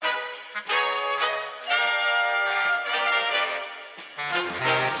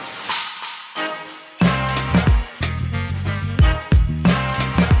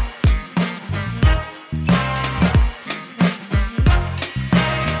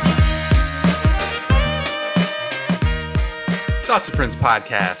Thoughts of Friends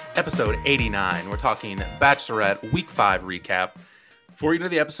podcast, episode 89. We're talking Bachelorette Week 5 recap. Before you get to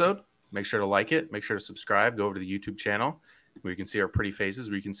the episode, make sure to like it. Make sure to subscribe. Go over to the YouTube channel where you can see our pretty faces,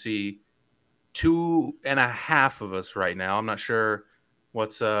 where you can see 2.5 of us right now. I'm not sure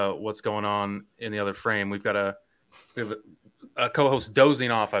what's going on in the other frame. We have a co-host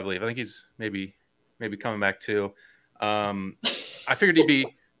dozing off, I believe. I think he's maybe coming back too. I figured he'd be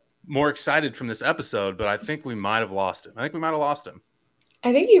more excited from this episode, but I think we might have lost him. I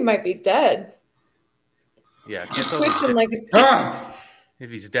think he might be dead. Yeah, can't tell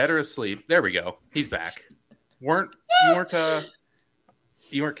if he's dead or asleep. There we go. He's back. You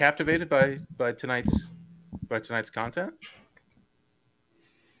weren't captivated by tonight's content?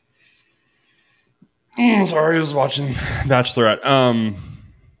 Sorry, I was watching Bachelorette.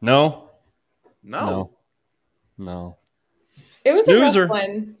 No. It was Snoozer. A rough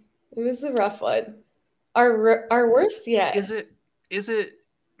one. It was a rough one. Our worst yet. Is it?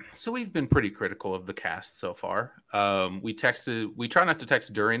 So we've been pretty critical of the cast so far. We try not to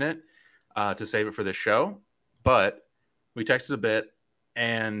text during it to save it for the show, but we texted a bit,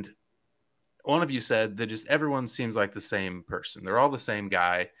 and one of you said that just everyone seems like the same person. They're all the same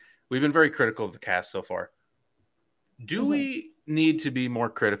guy. We've been very critical of the cast so far. Do we need to be more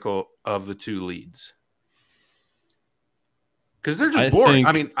critical of the two leads? Because they're just boring.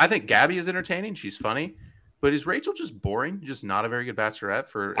 I think Gabby is entertaining. She's funny. But is Rachel just boring? Just not a very good Bachelorette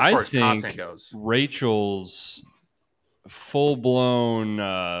as far as content goes? Rachel's full-blown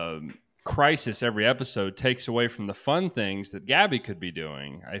crisis every episode takes away from the fun things that Gabby could be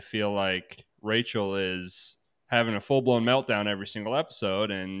doing. I feel like Rachel is having a full-blown meltdown every single episode,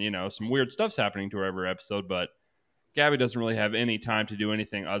 and some weird stuff's happening to her every episode, but Gabby doesn't really have any time to do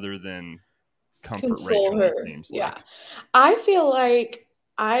anything other than console Rachel, her. Yeah. I feel like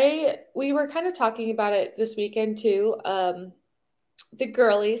we were kind of talking about it this weekend too, the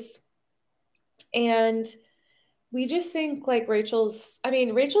girlies, and we just think like Rachel's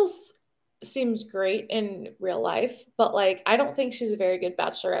seems great in real life, but like I don't think she's a very good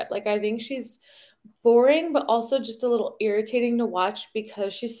Bachelorette. Like I think she's boring, but also just a little irritating to watch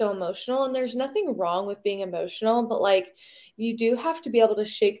because she's so emotional, and there's nothing wrong with being emotional, but like you do have to be able to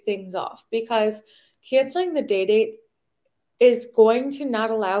shake things off, because canceling the date is going to not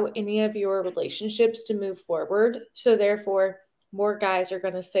allow any of your relationships to move forward. So therefore, more guys are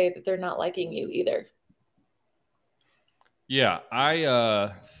going to say that they're not liking you either. Yeah,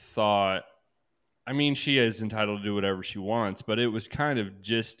 I thought, she is entitled to do whatever she wants, but it was kind of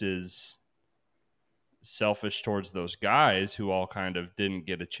just as selfish towards those guys who all kind of didn't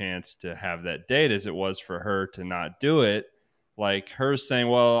get a chance to have that date as it was for her to not do it. Like her saying,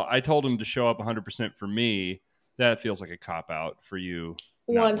 well, I told him to show up 100% for me. That feels like a cop-out for you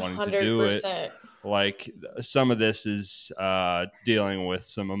not 100%. Wanting to do it. Like some of this is dealing with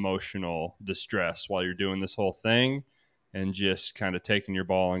some emotional distress while you're doing this whole thing, and just kind of taking your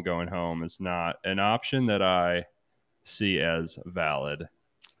ball and going home is not an option that I see as valid.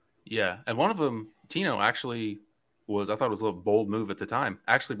 Yeah, and one of them, Tino, actually I thought it was a little bold move at the time,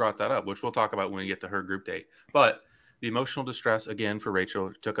 actually brought that up, which we'll talk about when we get to her group date. But the emotional distress, again, for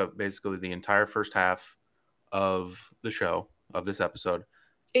Rachel, took up basically the entire first half of the show, of this episode.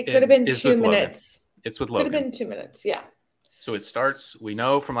 It could have been 2 minutes. It's with Logan. Could have been 2 minutes, yeah. So it starts, we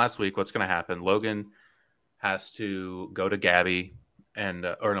know from last week what's going to happen. Logan has to go to Gabby go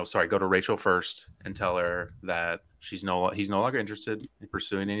to Rachel first and tell her that he's no longer interested in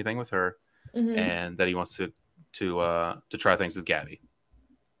pursuing anything with her, and that he wants to try things with Gabby.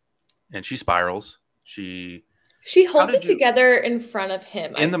 And she spirals. She holds it together in front of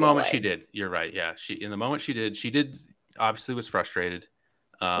him. In the moment she did. You're right. Yeah. She obviously was frustrated.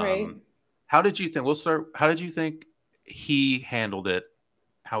 Right. How did you think he handled it?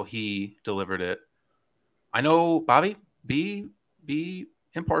 How he delivered it? I know, Bobby, be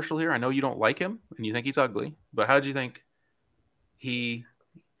impartial here. I know you don't like him and you think he's ugly, but how did you think he?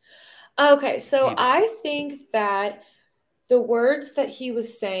 Okay. So I think that the words that he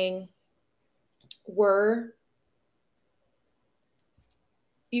was saying were,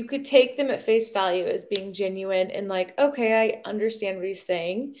 you could take them at face value as being genuine and like, okay, I understand what he's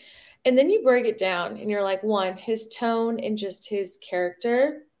saying. And then you break it down and you're like, one, his tone and just his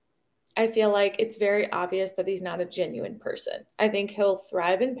character, I feel like it's very obvious that he's not a genuine person. I think he'll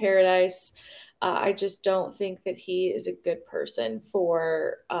thrive in paradise. I just don't think that he is a good person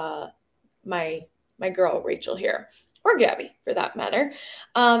for my girl Rachel here, or Gabby for that matter.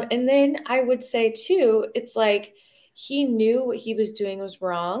 And then I would say too, it's like he knew what he was doing was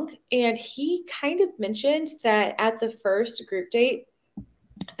wrong. And he kind of mentioned that at the first group date,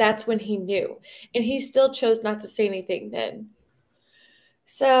 that's when he knew. And he still chose not to say anything then.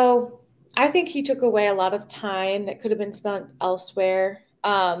 So I think he took away a lot of time that could have been spent elsewhere.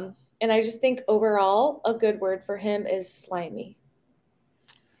 And I just think overall, a good word for him is slimy.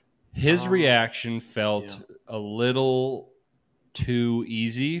 His reaction Yeah. felt a little too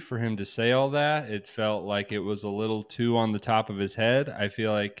easy for him to say all that. It felt like it was a little too on the top of his head. I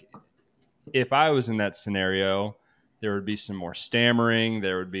feel like if I was in that scenario, there would be some more stammering.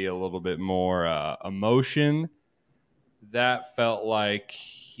 There would be a little bit more emotion. That felt like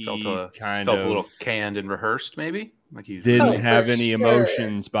Felt he a kind felt a of little canned and rehearsed, maybe. Like he was didn't Oh, really. for have any sure.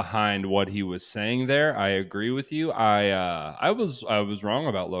 emotions behind what he was saying there. I agree with you. I was wrong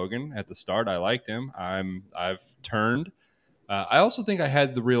about Logan at the start. I liked him. I've turned. I also think I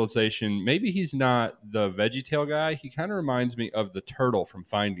had the realization maybe he's not the VeggieTale guy. He kind of reminds me of the turtle from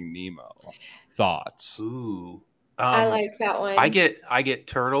Finding Nemo. Thoughts? Ooh. I Um, like that I one. get I get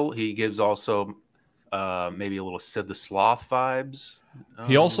Turtle. He gives also maybe a little Sid the Sloth vibes.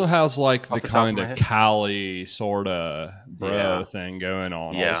 He also has like the Off the top of kind my of head. Cali sort of bro Yeah. thing going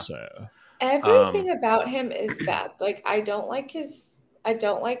on. Yeah. Also, Everything Um, about him is bad. Like I don't like his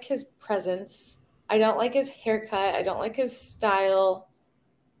presence. I don't like his haircut. I don't like his style.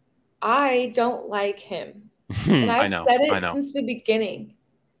 I don't like him. And I I've I know. said I it know. since the beginning.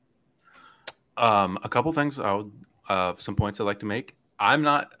 A couple things I would some points I'd like to make. I'm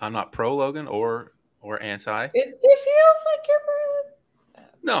not pro Logan or anti. It feels like you're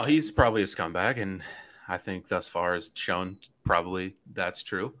No, he's probably a scumbag, and I think thus far has shown probably that's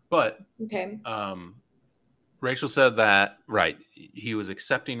true. But okay. um, Rachel said that right. He was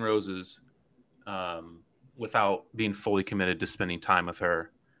accepting roses without being fully committed to spending time with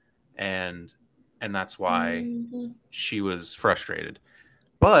her, and and that's why Mhm. she was frustrated.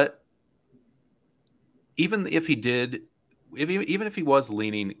 But even if he did, even if he was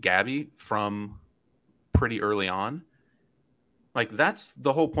leaning Gabby from pretty early on, like that's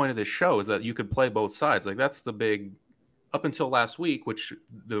the whole point of this show is that you could play both sides. Like that's the big up until last week, which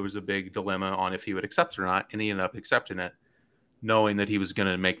there was a big dilemma on if he would accept it or not, and he ended up accepting it, knowing that he was going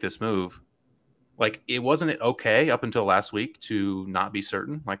to make this move. Like it wasn't it okay up until last week to not be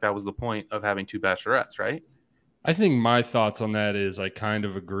certain. Like that was the point of having two bachelorettes, right? think my thoughts on that is I kind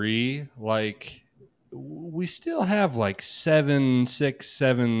of agree. Like we still have like 7 6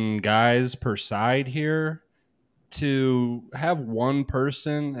 7 guys per side here. To have one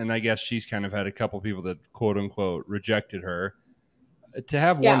person, and I guess she's kind of had a couple people that quote unquote rejected her, to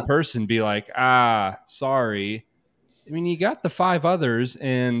have one Yeah. person be like, sorry. I mean, you got the 5 others,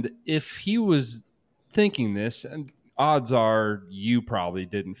 and if he was thinking this, and odds are you probably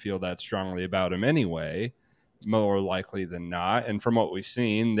didn't feel that strongly about him anyway, more likely than not. And from what we've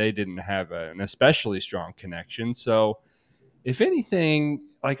seen, they didn't have an especially strong connection. So, if anything,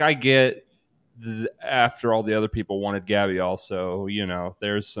 like I get after all the other people wanted Gabby, also,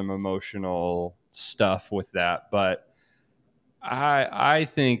 there's some emotional stuff with that. But I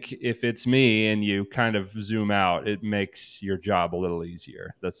think if it's me and you kind of zoom out, it makes your job a little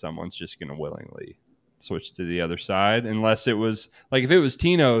easier that someone's just going to willingly switch to the other side. Unless it was like if it was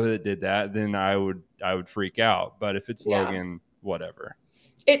Tino that did that, then I would freak out. But if it's Yeah. Logan, whatever.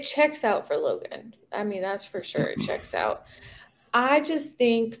 It checks out for Logan. I mean, that's for sure. It checks out. I just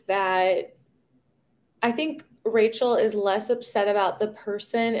think that I think Rachel is less upset about the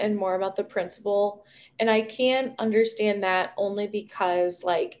person and more about the principal. And I can understand that only because,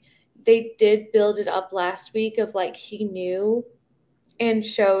 like, they did build it up last week of like he knew and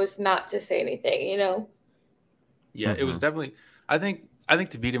chose not to say anything, you know? Yeah, it was Mm-hmm. definitely. I think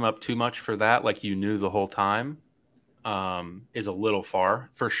to beat him up too much for that, like you knew the whole time, is a little far.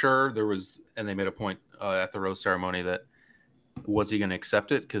 For sure, there was, and they made a point at the rose ceremony that was he going to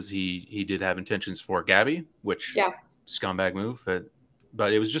accept it because he did have intentions for Gabby, which Yeah. scumbag move.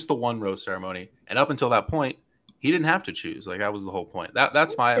 But it was just the one rose ceremony, and up until that point, he didn't have to choose. Like that was the whole point. That's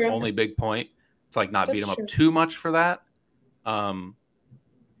That's my true. only big point to like not beat That's him up true. too much for that. Um,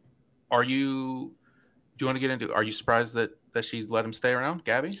 are you? Do you want to get into? Are you surprised that she let him stay around,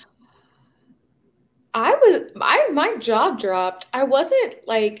 Gabby? My jaw dropped. I wasn't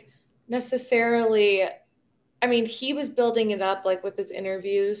like necessarily I mean, he was building it up like with his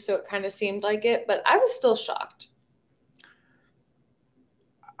interviews, so it kind of seemed like it, but I was still shocked.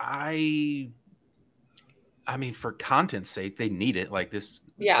 I I mean, for content's sake, they need it. Like this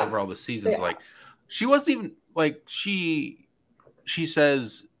Yeah. overall, the season's Yeah. like she wasn't even like she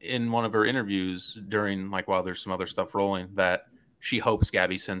says in one of her interviews during like while there's some other stuff rolling that she hopes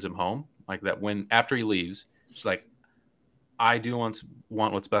Gabby sends him home. Like that when after he leaves, she's like, I do want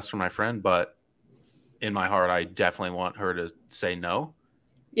what's best for my friend, but in my heart, I definitely want her to say no.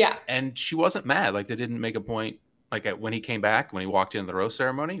 Yeah. And she wasn't mad. Like they didn't make a point like when he came back, when he walked into the rose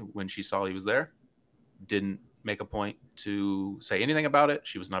ceremony, when she saw he was there, didn't make a point to say anything about it.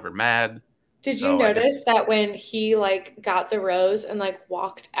 She was never mad. Did you So notice that when he like got the rose and like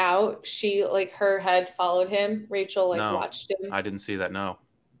walked out, she like her head followed him? Rachel like No, watched him. I didn't see that. No.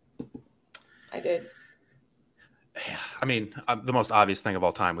 I did. I mean, the most obvious thing of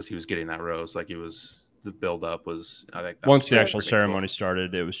all time was he was getting that rose. Like the build up was, I think. Once the actual ceremony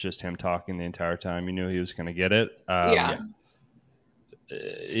started, it was just him talking the entire time. You knew he was going to get it. Yeah.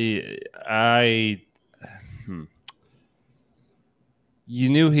 You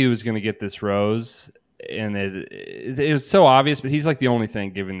knew he was going to get this rose, and it was so obvious. But he's like the only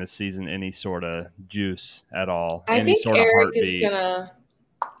thing giving this season any sort of juice at all. I any think sort Eric of heartbeat. is gonna.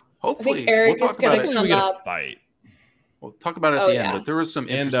 Hopefully, I think Eric is gonna we come get up. a fight. We'll talk about it at the end, but there was some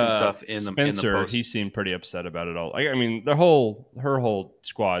interesting stuff in Spencer, the post. He seemed pretty upset about it all. I mean, her whole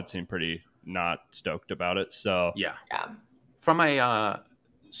squad seemed pretty not stoked about it. So yeah. From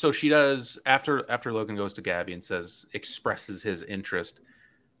so she does after Logan goes to Gabby and expresses his interest.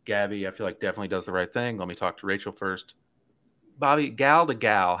 Gabby, I feel like definitely does the right thing. Let me talk to Rachel first. Bobby, gal to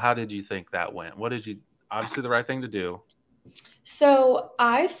gal, how did you think that went? Obviously the right thing to do. So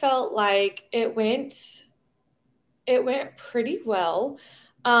I felt like it went pretty well.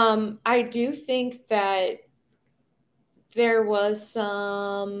 I do think that there was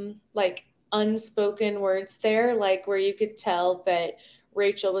some like unspoken words there, like where you could tell that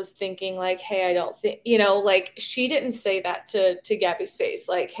Rachel was thinking like, hey, I don't think, like she didn't say that to Gabby's face.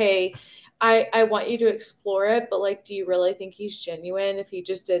 Like, hey, I want you to explore it, but like, do you really think he's genuine if he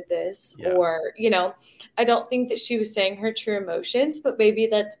just did this? Yeah. Or, I don't think that she was saying her true emotions, but maybe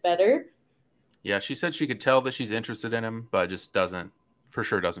that's better. Yeah, she said she could tell that she's interested in him, but just doesn't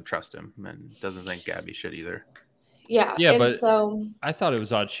trust him and doesn't think Gabby should either. Yeah. Yeah, but so I thought it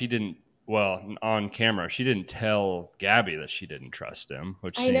was odd. She didn't, on camera, she didn't tell Gabby that she didn't trust him,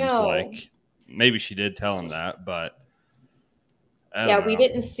 which seems like maybe she did tell him that, but I don't know. We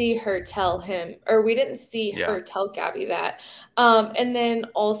didn't see her tell him, or we didn't see her tell Gabby that. And then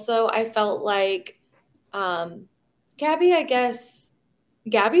also I felt like Gabby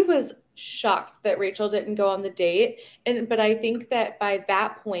was shocked that Rachel didn't go on the date. But I think that by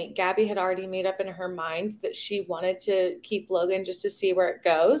that point, Gabby had already made up in her mind that she wanted to keep Logan just to see where it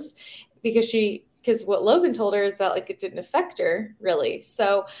goes, because what Logan told her is that like it didn't affect her really.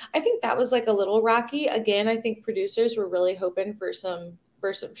 So I think that was like a little rocky. Again, I think producers were really hoping for some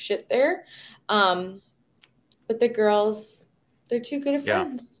shit there. But the girls, they're too good of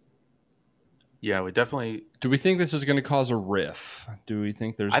friends. Yeah, we definitely. Do we think this is going to cause a riff? Do we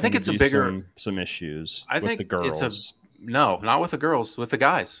think there's? I think it's a bigger some issues. With the girls. No, not with the girls. With the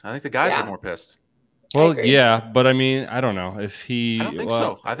guys. I think the guys are more pissed. Well, yeah, but I mean, I don't know if he. I don't think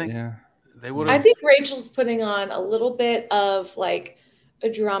so. I think they would. I think Rachel's putting on a little bit of like a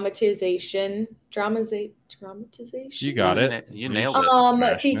dramatization. You got it. You nailed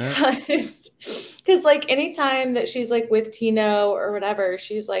it. Because like anytime that she's like with Tino or whatever,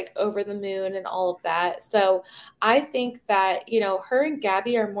 she's like over the moon and all of that. So I think that, her and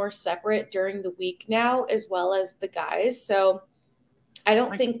Gabby are more separate during the week now, as well as the guys. So I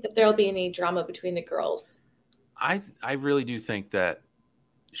don't think that there'll be any drama between the girls. I really do think that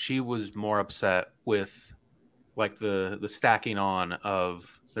she was more upset with like the stacking on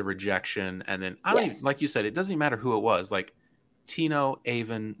of the rejection, and then I don't even, like you said, it doesn't even matter who it was, like Tino,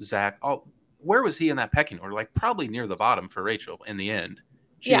 Avon, Zach, where was he in that pecking order? Like probably near the bottom for Rachel in the end.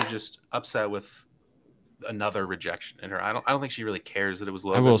 She was just upset with another rejection in her. I don't think she really cares that it was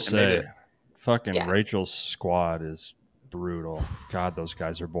Logan. I will say Rachel's squad is brutal. God, those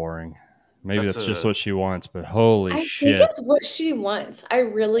guys are boring. Maybe that's just what she wants, but holy shit. I think it's what she wants. I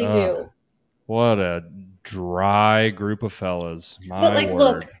really do. What a dry group of fellas. But like,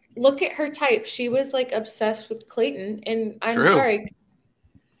 look at her type. She was like obsessed with Clayton, and I'm sorry,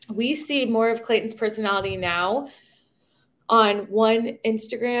 we see more of Clayton's personality now on one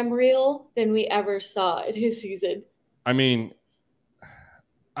Instagram reel than we ever saw in his season. I mean,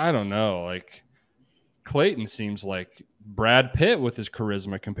 I don't know. Like, Clayton seems like Brad Pitt with his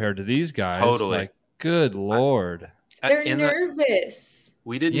charisma compared to these guys. Totally. Like, good Lord. They're nervous.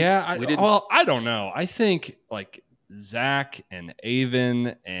 We didn't. Yeah. Well, I don't know. I think like Zach and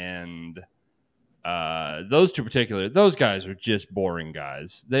Avon and those two particular, those guys are just boring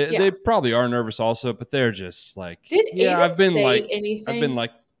guys. They probably are nervous also, but they're just like, I've been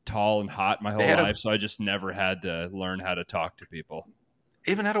like tall and hot my whole life, so I just never had to learn how to talk to people.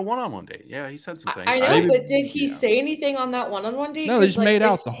 Even had a one-on-one date. Yeah, he said some things. I know, Maybe- but did he yeah. say anything on that one-on-one date? No, they 'Cause, just like, made if-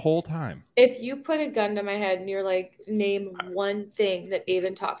 out the whole time. If you put a gun to my head and you're like, name one thing that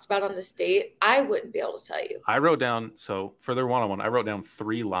Avon talked about on this date, I wouldn't be able to tell you. I wrote down, so for their one-on-one, I wrote down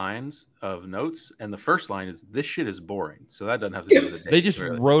 3 lines of notes, and the first line is, "This shit is boring." So that doesn't have to do with the date. They just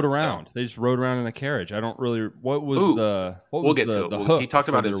really. rode So, around. They just rode around in a carriage. I don't really. What was Ooh, what was we'll get the, to it. the He hook talked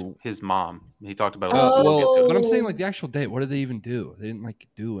about for their- his mom. He talked about it. Oh. We'll get to it. But I'm saying like the actual date. What did they even do? They didn't like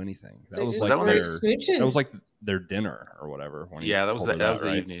do anything. That They was just like were their smooching. that was like their dinner or whatever. When Yeah, you that was told the, her that was the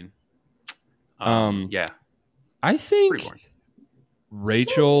right? evening. Yeah, Yeah, I think pretty boring.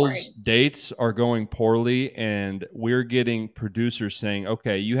 Rachel's dates are going poorly, and we're getting producers saying,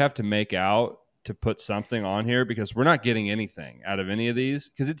 "Okay, you have to make out to put something on here because we're not getting anything out of any of these."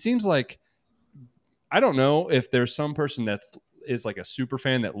 Because it seems like I don't know if there's some person that is like a super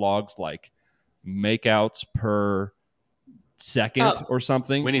fan that logs like makeouts per second Oh. or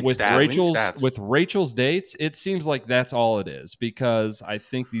something. We need With stats. We need Rachel's stats. with Rachel's dates, it seems like that's all it is because I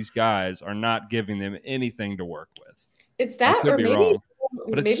think these guys are not giving them anything to work with. It's I that, could or be maybe, wrong,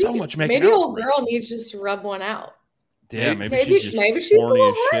 but it's maybe, so much making maybe out old for girl Rachel. needs just to rub one out. Yeah, Maybe she's just maybe she's a horny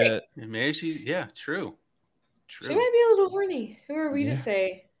little as horny. shit. And maybe she, yeah, true. She might be a little horny. Who are we Yeah. to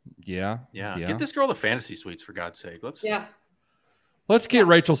say? Yeah. Get this girl the fantasy suites for God's sake. Let's. Yeah. Let's get Yeah.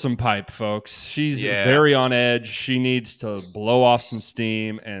 Rachel some pipe, folks. She's Yeah. very on edge. She needs to blow off some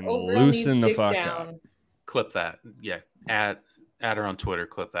steam and Old girl needs loosen the dick fuck down. up. Clip that. Yeah, add her on Twitter.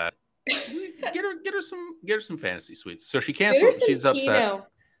 Clip that. Get her some fantasy suites. So she Get her canceled. some She's upset. Tino.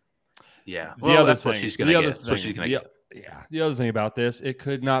 Yeah. The Well, other that's thing, what she's gonna get. That's what thing- she's gonna the- get. Yeah. The other thing about this, it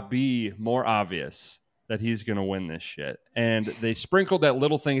could not be more obvious that he's going to win this shit. And they sprinkled that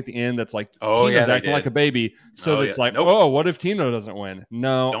little thing at the end that's like Oh, yeah, Tina's they acting like did. a baby. So Oh, it's yeah. like, Nope. oh, what if Tino doesn't win?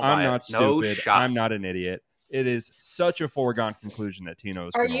 No, Don't I'm buy it. not No stupid. shot. I'm not an idiot. It is such a foregone conclusion that Tino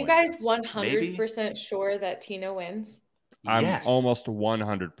is Are gonna you win guys this. 100% sure that Tino wins? I'm Yes. almost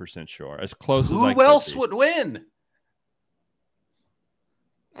 100% sure. As close as I Who could else be. would win?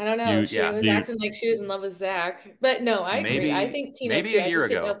 I don't know. You- She yeah, was you- acting like she was in love with Zach. But no, I agree. I think Tino maybe too. a I year just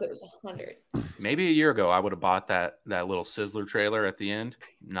didn't know ago. if it was 100. Maybe a year ago, I would have bought that little Sizzler trailer at the end.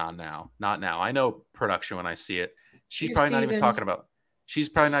 Not now. Not now. I know production when I see it. She's You're probably not even seasoned. talking about. She's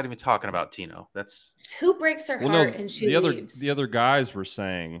probably not even talking about Tino. That's Who breaks her Well, no, heart and she the leaves? other guys were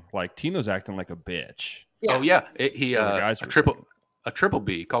saying like Tino's acting like a bitch. Yeah. oh yeah. The other guys A were triple saying. a triple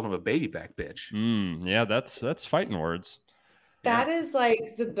B called him a baby back bitch. Yeah, that's fighting words. That is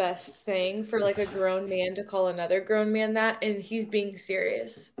like the best thing for like a grown man to call another grown man that, and he's being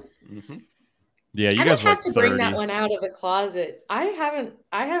serious. Mm-hmm. Yeah, you I guys don't were have like to 30. bring that one out of the closet. I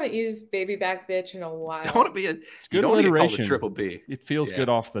haven't used baby back bitch in a while. Don't want to be a. It's You good don't want to get called a alliteration. triple B. It feels Yeah. good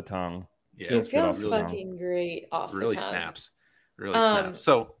off the tongue. Yeah, Feels It good off feels the tongue. fucking great off really the tongue. snaps. Really Um, snaps.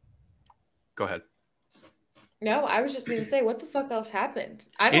 So, go ahead. No, I was just gonna say, what the fuck else happened?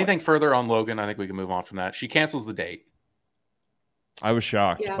 I don't. Anything further on Logan? I think we can move on from that. She cancels the date. I was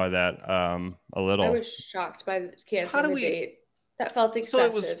shocked Yeah. by that a little. I was shocked by the How do canceling the we- date. That felt So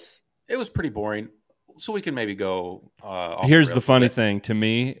excessive. it was pretty boring. So we can maybe go. Off Here's the the rails a funny bit. thing to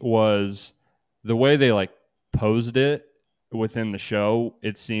me was the way they like posed it within the show.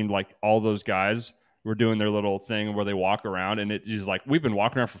 It seemed like all those guys were doing their little thing where they walk around, and it is like we've been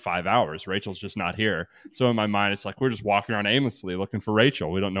walking around for 5 hours. Rachel's just not here. So in my mind, it's like we're just walking around aimlessly looking for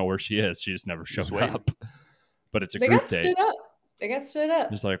Rachel. We don't know where she is. She just never showed Just waiting. up. But it's a They group got date. stood up. They got stood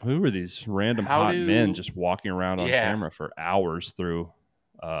up. It's like who are these random How hot men do- just walking around on Yeah. camera for hours through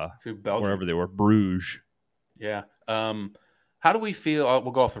Through Belgium. wherever they were, Bruges. Yeah. How do we feel?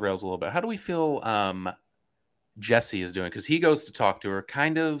 We'll go off the rails a little bit. How do we feel Jesse is doing? Because he goes to talk to her,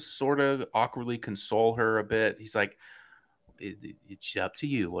 kind of, sort of awkwardly console her a bit. He's like, it's up to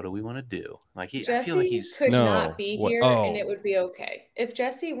you. What do we want to do? Like I Jesse feel like he's could No, not be what- here, oh. and it would be okay. If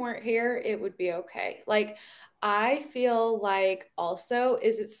Jesse weren't here, it would be okay. Like, I feel like also,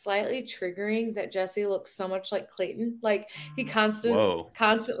 is it slightly triggering that Jesse looks so much like Clayton? Like he Whoa,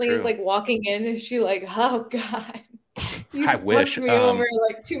 constantly true. is like walking in, and she like, oh God, you I wish, fucked me over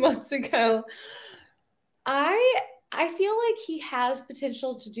like 2 months ago. I feel like he has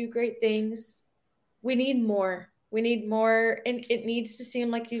potential to do great things. We need more. We need more, and it needs to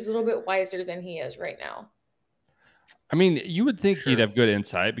seem like he's a little bit wiser than he is right now. I mean, you would think he'd Sure. have good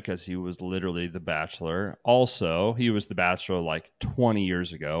insight because he was literally the Bachelor. Also, he was the Bachelor like 20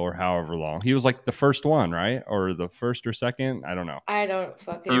 years ago or however long. He was like the first one, right? Or the first or second? I don't know. I don't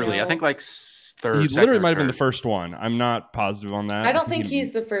fucking early. know. I think like third. He second literally or might have been the third. first one. I'm not positive on that. I don't think He-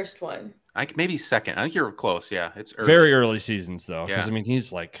 he's the first one. Maybe second. I think you're close. Yeah, it's early. very early seasons though. Because Yeah. I mean,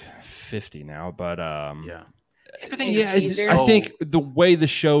 he's like 50 now, but Yeah. Everything any just seems teaser. I so- think the way the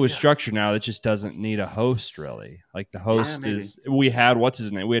show is Yeah. structured now, it just doesn't need a host really. Like the host maybe. we had what's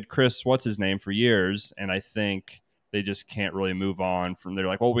his name? We had Chris what's his name for years, and I think they just can't really move on from there.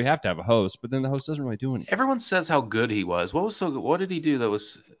 Like, well, we have to have a host, but then the host doesn't really do anything. Everyone says how good he was. What did he do that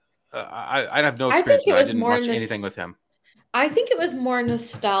was? I have no I experience. think it I was didn't more watch anything with him. I think it was more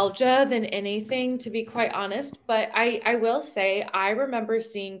nostalgia than anything, to be quite honest. But I will say I remember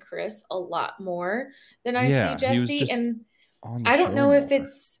seeing Chris a lot more than I see Yeah, he was Jesse, just and on the I don't show know if more.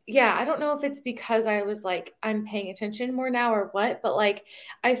 I don't know if it's because I was like, I'm paying attention more now or what, but like,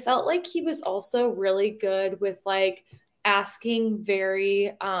 I felt like he was also really good with like asking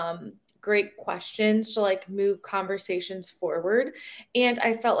very, great questions to like move conversations forward. And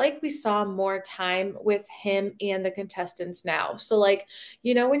I felt like we saw more time with him and the contestants now. So like,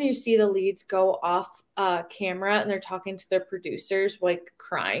 when you see the leads go off camera and they're talking to their producers, like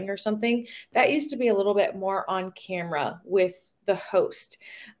crying or something, that used to be a little bit more on camera with the host.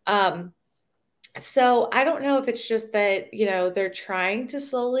 So I don't know if it's just that, they're trying to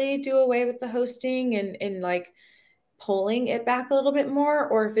slowly do away with the hosting and like pulling it back a little bit more,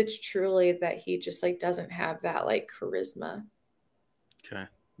 or if it's truly that he just like doesn't have that like charisma. Okay,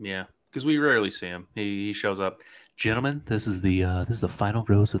 yeah, because we rarely see him. He shows up, gentlemen. This is the final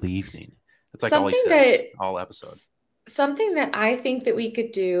rose of the evening. That's like all he says all episode. Something that I think that we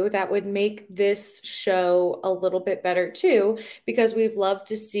could do that would make this show a little bit better too, because we've loved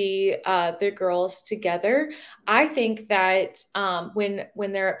to see the girls together. I think that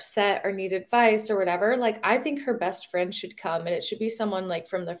when they're upset or need advice or whatever, like I think her best friend should come, and it should be someone like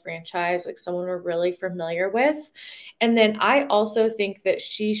from the franchise, like someone we're really familiar with. And then I also think that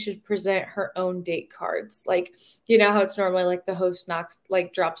she should present her own date cards. Like, how it's normally like the host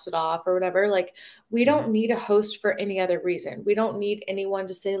drops it off or whatever. Like, we don't need a host for any other reason. We don't need anyone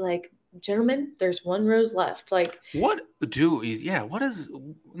to say like, gentlemen, there's one rose left. Like, what is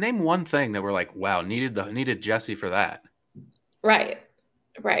name one thing that we're like, wow, needed Jesse for that? Right.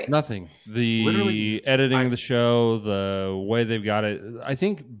 Nothing. The Literally, editing of the show, the way they've got it. I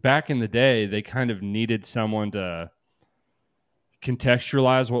think back in the day, they kind of needed someone to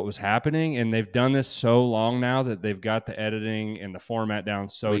contextualize what was happening, and they've done this so long now that they've got the editing and the format down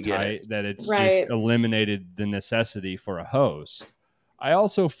so tight that it's just eliminated the necessity for a host. I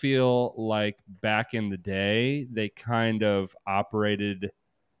also feel like back in the day, they kind of operated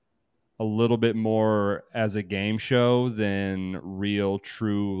a little bit more as a game show than real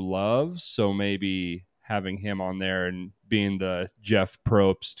true love. So maybe having him on there and being the Jeff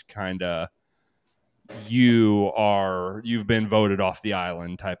Probst kind of you've been voted off the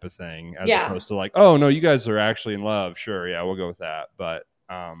island type of thing, as opposed to like, oh no, you guys are actually in love. Sure, yeah, we'll go with that. But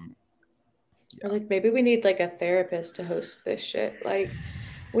or like maybe we need like a therapist to host this shit. Like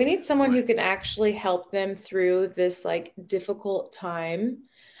we need someone who can actually help them through this like difficult time.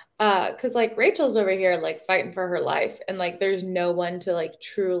 Cause like Rachel's over here like fighting for her life, and like there's no one to like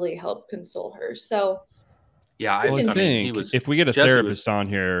truly help console her. So yeah, I think if we get a therapist on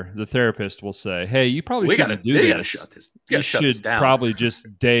here, the therapist will say, "Hey, you probably shouldn't do this. You gotta shut this. You should probably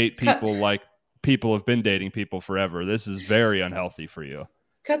just date people like people have been dating people forever. This is very unhealthy for you."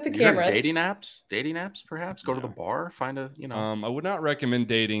 Cut the cameras. Dating apps, perhaps. Go to the bar, find a, I would not recommend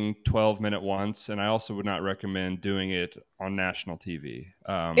dating 12-minute once, and I also would not recommend doing it on national TV.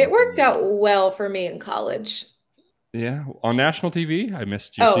 It worked out well for me in college. Yeah, on national TV, I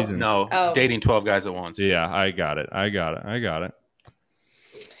missed your season. No, dating 12 guys at once. Yeah, I got it.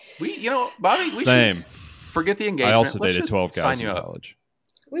 We, Bobby, we should forget the engagement. I also dated 12 guys in college.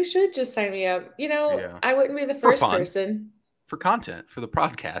 We should just sign me up. I wouldn't be the first person. For content, for the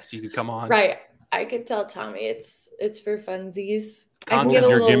podcast, you could come on. Right. I could tell Tommy it's for funsies. What would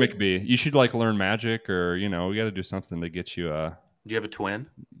your gimmick be? You should like learn magic, or we got to do something to get you a. Do you have a twin?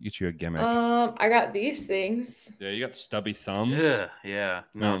 Get you a gimmick. I got these things. Yeah, you got stubby thumbs. Yeah.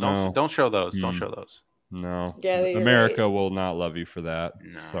 No, don't show those. Don't show those. No. Yeah, America will not love you for that.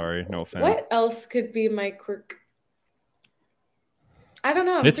 No. Sorry, no offense. What else could be my quirk? I don't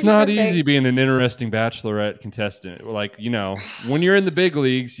know. It's not easy being an interesting bachelorette contestant. Like, when you're in the big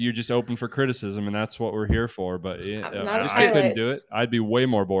leagues, you're just open for criticism, and that's what we're here for. But I couldn't do it. I'd be way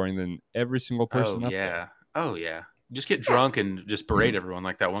more boring than every single person up there. Oh, yeah. Just get drunk and just berate everyone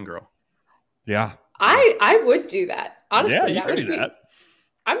like that one girl. Yeah. I would do that. Honestly, yeah, you could do that.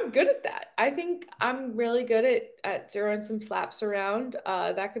 I'm good at that. I think I'm really good at throwing some slaps around.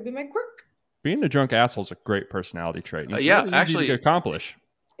 That could be my quirk. Being a drunk asshole is a great personality trait. It's really actually, easy to accomplish.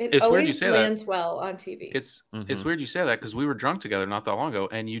 It's always weird you say lands well on TV. It's weird you say that because we were drunk together not that long ago,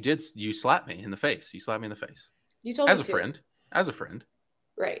 and you slapped me in the face. You slapped me in the face. You told me as a friend.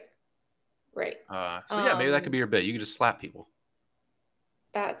 Right. Right. So yeah, maybe that could be your bit. You could just slap people.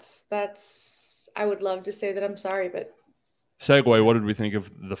 That's I would love to say that I'm sorry, but Segue, what did we think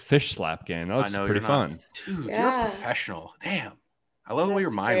of the fish slap game? That I looks know pretty you're not, fun. dude. You're a yeah, professional. Damn. I love the way your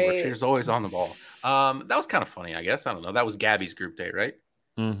that's mind works. You're great. just always on the ball. That was kind of funny, I guess. I don't know. That was Gabby's group date, right?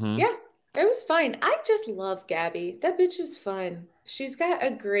 Mm-hmm. Yeah, it was fine. I just love Gabby. That bitch is fun. She's got a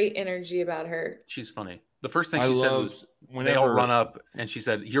great energy about her. She's funny. The first thing I she said love was they all whenever run up, and she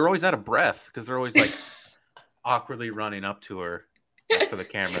said, "You're always out of breath," because they're always like awkwardly running up to her, like for the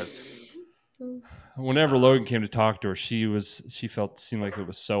cameras. whenever Logan came to talk to her, seemed like it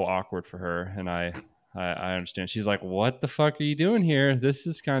was so awkward for her, and I understand. She's like, "What the fuck are you doing here? This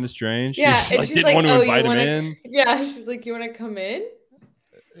is kind of strange." Yeah, She's and like, she's didn't like, want to "Oh, invite you him want in. to?" Yeah, she's like, "You want to come in?"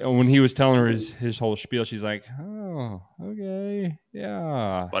 When he was telling her his whole spiel, she's like, "Oh, okay,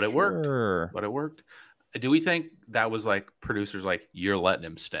 yeah, But it worked. sure." But it worked. Do we think that was like producers like, "You're letting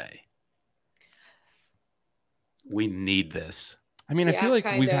him stay. We need this." I mean, I feel Yeah,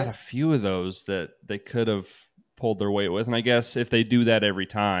 like we've had kinda. a few of those that they could have pulled their weight with, and I guess if they do that every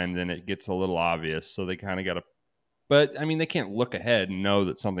time, then it gets a little obvious. So they kind of got to. But I mean, they can't look ahead and know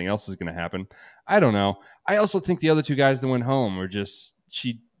that something else is going to happen. I don't know. I also think the other two guys that went home were just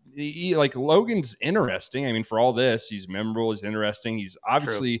like Logan's interesting. I mean, for all this, he's memorable. He's interesting. He's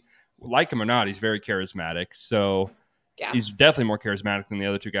obviously, like him or not, he's very charismatic. So Yeah. he's definitely more charismatic than the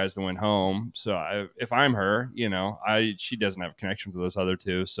other two guys that went home. So if I'm her, she doesn't have a connection to those other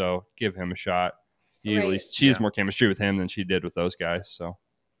two. So give him a shot. At Right. least she has Yeah. more chemistry with him than she did with those guys. So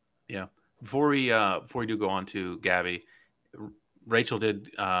Yeah. Before we do go on to Gabby, Rachel did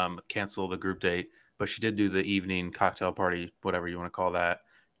cancel the group date, but she did do the evening cocktail party, whatever you want to call that.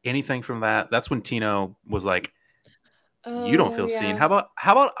 Anything from that? That's when Tino was like, "You don't Oh, feel seen. yeah. How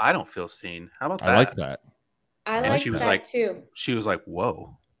about I don't feel seen? How about I like that?" that. I And liked she was that like, too.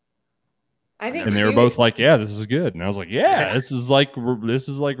 "Whoa." I think And they she were both like, "Yeah, this is good." And I was like, "Yeah, Yeah. this is like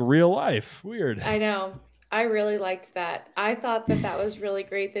real life. Weird." I know. I really liked that. I thought that that was really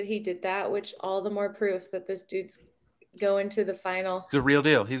great that he did that, which all the more proof that this dude's going to the final. He's a real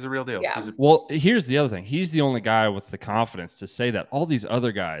deal. He's a real deal. Yeah. Well, here's the other thing. He's the only guy with the confidence to say that. All these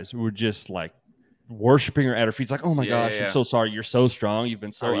other guys were just like worshiping her at her feet. It's like, "Oh my gosh, I'm so sorry. You're so strong. You've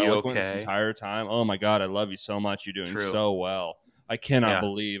been so Are you eloquent this okay?" entire time. Oh my God, I love you so much. You're doing True. so well. I cannot Yeah.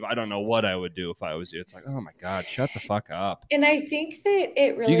 believe. I don't know what I would do if I was you." It's like, oh my God, shut the fuck up. And I think that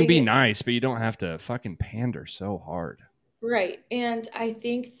it really You can be nice, but you don't have to fucking pander so hard. Right. And I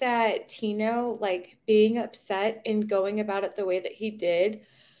think that Tino, like being upset and going about it the way that he did,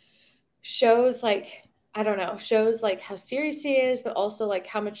 shows like, I don't know, shows like how serious he is, but also like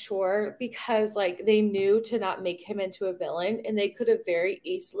how mature, because like they knew to not make him into a villain, and they could have very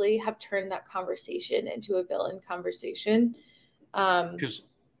easily have turned that conversation into a villain conversation. Because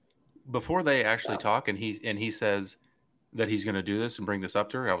before they actually So. talk, and he says that he's going to do this and bring this up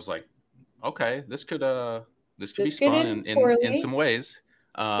to her, I was like, okay, this could be This could spun end in poorly. some ways.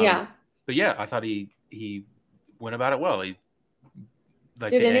 Yeah. But yeah, I thought he went about it well. He like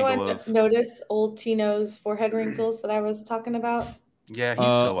Did the anyone angle of notice old Tino's forehead wrinkles that I was talking about? yeah, he's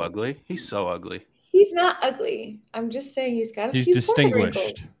so ugly. He's so ugly. He's not ugly. I'm just saying he's got a He's few forehead wrinkles.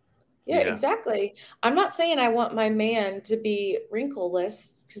 distinguished. Yeah, Yeah. exactly. I'm not saying I want my man to be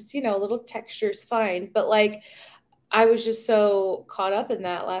wrinkleless because, a little texture's fine. But like, I was just so caught up in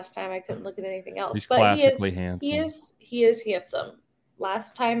that last time I couldn't look at anything else. He's But classically handsome. he is handsome.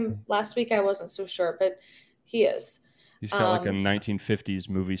 Last week I wasn't so sure, but he is. He's got like a 1950s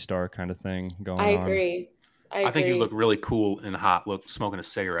movie star kind of thing going on. I agree. I think he looked really cool and hot. Look, smoking a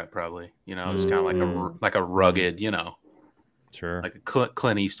cigarette, probably. Just kind of Mm. like a rugged, Sure. like a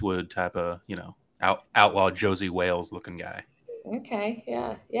Clint Eastwood type of, outlaw Josie Wales looking guy. Okay.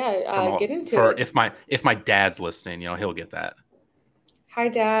 Yeah. Get into for it. if my dad's listening, he'll get that. Hi,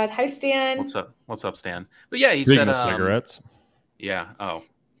 Dad. Hi, Stan. What's up, Stan? But yeah, he Speaking said of cigarettes. Yeah. Oh.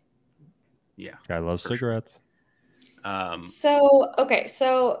 Yeah. Guy loves for cigarettes.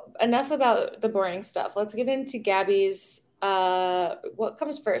 So enough about the boring stuff. Let's get into Gabby's. What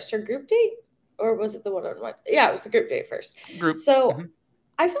comes first, her group date, or was it the one-on-one? Yeah, it was the group date first. Group. So Mhm.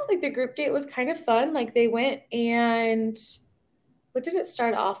 I felt like the group date was kind of fun. Like they went and what did it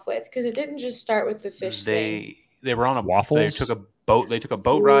start off with? Because it didn't just start with the fish thing. They were on a Waffles? They took a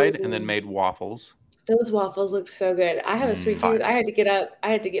boat ride and then made waffles. Those waffles look so good. I have a sweet Fire. tooth. I had to get up.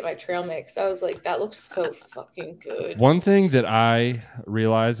 I had to get my trail mix. I was like, that looks so fucking good. One thing that I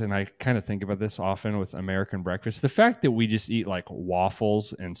realize, and I kind of think about this often with American breakfast, the fact that we just eat like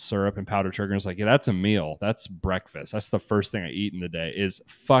waffles and syrup and powdered sugar, and it's like, yeah, that's a meal. That's breakfast. That's the first thing I eat in the day is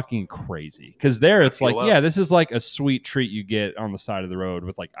fucking crazy. Because there it's like, yeah, this is like a sweet treat you get on the side of the road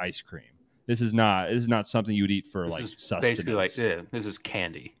with like ice cream. This is not something you would eat for This like is sustenance. basically like this is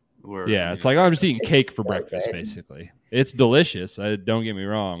candy. It's like I'm just eating cake for so breakfast. good. Basically, it's delicious. Don't get me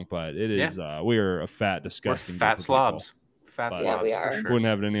wrong, but it is. We are a fat, We're disgusting fat group of slobs. people. Fat But Yeah, slobs we for are. sure. Wouldn't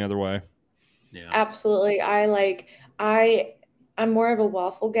have it any other way. Yeah. Absolutely. I'm more of a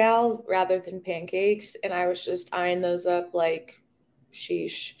waffle gal rather than pancakes, and I was just eyeing those up like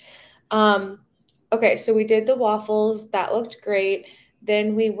sheesh. Okay, so we did the waffles. That looked great.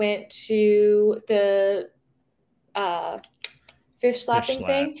 Then we went to the fish slapping slap.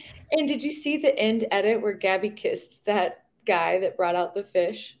 thing. And did you see the end edit where Gabby kissed that guy that brought out the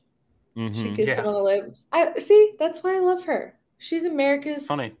fish? She kissed him on the lips. See, that's why I love her. She's America's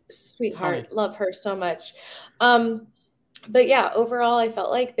sweetheart. Funny. Love her so much. But yeah, overall, I felt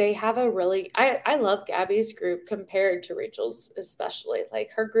like they have a really. I love Gabby's group compared to Rachel's, especially.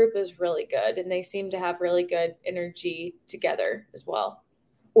 Like her group is really good, and they seem to have really good energy together as well,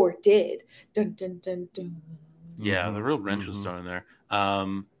 or did. Dun dun dun dun. Yeah, the real wrench was thrown in there.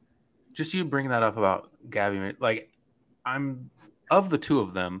 Just you bringing that up about Gabby, like I'm of the two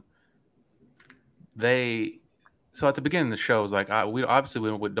of them. So at the beginning of the show, it was like we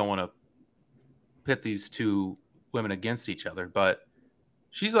don't want to pit these two women against each other, but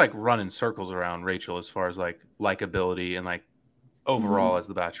she's like running circles around Rachel as far as like likability and like overall as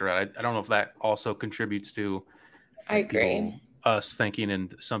the Bachelorette. I don't know if that also contributes to. I agree. Us thinking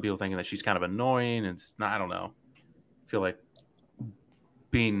and some people thinking that she's kind of annoying and it's not. I don't know. I feel like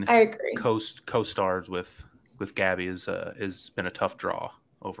being I agree. co-stars with Gabby has been a tough draw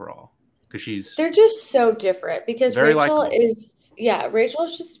overall because they're just so different because Rachel is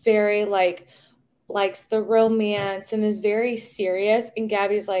just very like likes the romance and is very serious, and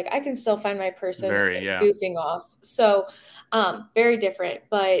Gabby's like, I can still find my person goofing off. So very different,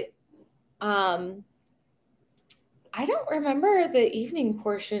 but I don't remember the evening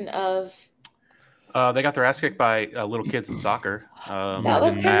portion of they got their ass kicked by little kids in soccer. That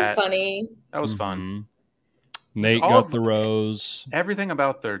was kind of funny. That was fun. Nate got the rose. Everything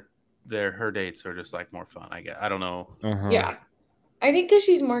about her dates are just like more fun. I don't know. Yeah. I think because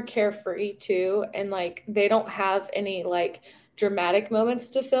she's more carefree too, and like they don't have any like dramatic moments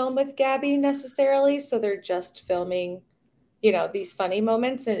to film with Gabby necessarily, so they're just filming, these funny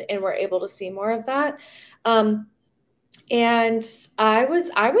moments, and we're able to see more of that. And I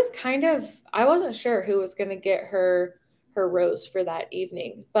wasn't sure who was going to get her rose for that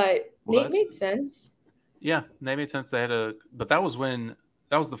evening, but Nate made sense. Yeah, Nate made sense. But that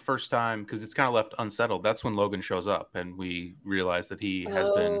was the first time, because it's kind of left unsettled. That's when Logan shows up, and we realize that he has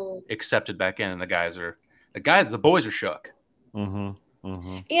been accepted back in, and the boys are shook. And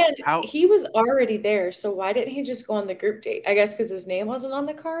he was already there, so why didn't he just go on the group date? I guess because his name wasn't on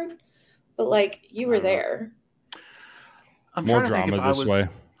the card, but like you were there. I'm trying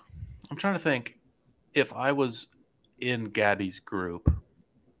to think if I was in Gabby's group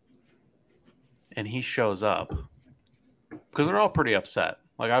and he shows up, because they're all pretty upset.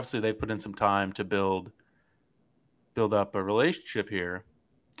 Like obviously they've put in some time to build up a relationship here,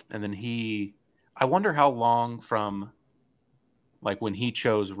 and then I wonder how long from like when he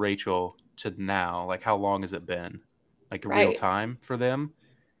chose Rachel to now, like how long has it been, like real time for them?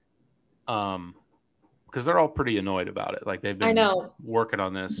 Because they're all pretty annoyed about it. Like they've been working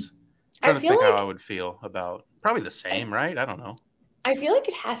on this. I'm trying to think how I would feel about probably the same, right? I don't know. I feel like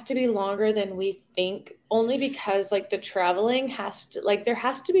it has to be longer than we think, only because like the traveling there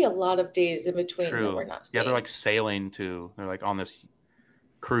has to be a lot of days in between that we're not seeing. Yeah, they're like sailing they're like on this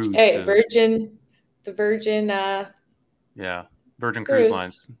cruise. Hey, Virgin. Virgin Cruise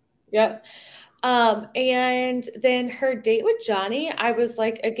Lines. Yep. And then her date with Johnny, I was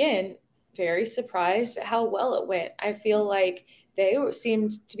like, again, very surprised at how well it went. I feel like they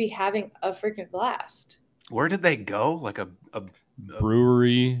seemed to be having a freaking blast. Where did they go? Like a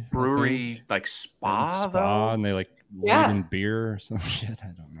brewery, like spa though, and they like leaving beer or some shit. I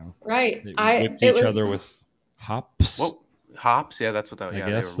don't know. Right. They whipped each other with hops. Well, hops. Yeah, that's what that. I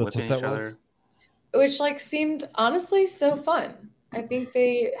guess they were that's what that was. Which like seemed honestly so fun. I think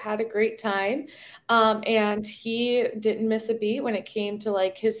they had a great time. And he didn't miss a beat when it came to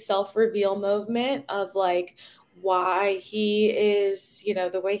like his self-reveal movement of like why he is,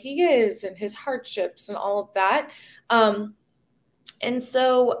 the way he is and his hardships and all of that. And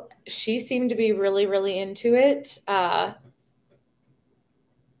so she seemed to be really, really into it. I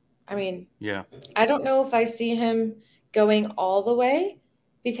don't know if I see him going all the way,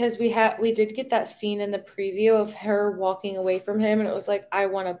 because we did get that scene in the preview of her walking away from him, and it was like, I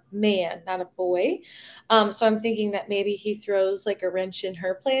want a man, not a boy. So I'm thinking that maybe he throws like a wrench in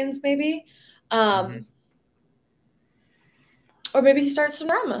her plans, maybe. Or maybe he starts some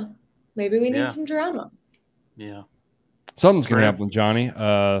drama. Maybe we need Yeah. some drama. Yeah. Something's gonna Graham? happen with Johnny.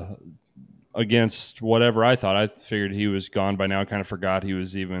 Against whatever I thought. I figured he was gone by now. I kind of forgot he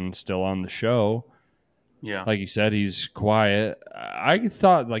was even still on the show. Yeah. Like you said, he's quiet. I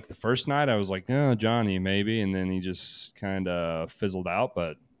thought like the first night I was like, oh, Johnny, maybe. And then he just kind of fizzled out,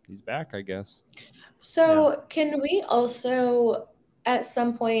 but he's back, I guess. So can we also, at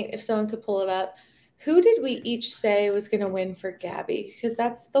some point, if someone could pull it up, who did we each say was going to win for Gabby? Because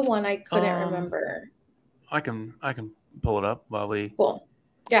that's the one I couldn't remember. I can pull it up while we. Cool.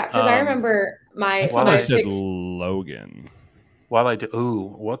 Yeah, because I remember I my thought I said pick. Logan. While I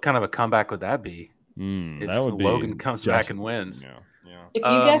do, what kind of a comeback would that be? If That would be Logan comes back and wins. Yeah. If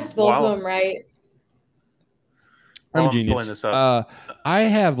you guessed both while- of them right, I'm while a genius. pulling this up. I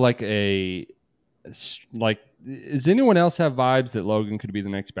have does anyone else have vibes that Logan could be the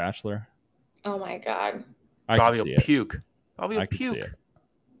next Bachelor? oh my God, I Bobby could will see it. puke. Bobby will I could see puke. it.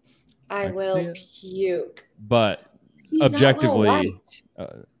 I can will see puke. But He's not objectively, well-liked.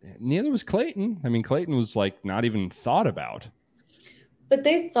 neither was Clayton. I mean, Clayton was like not even thought about. But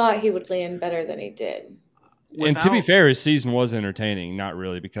they thought he would land better than he did. And to be fair, his season was entertaining. Not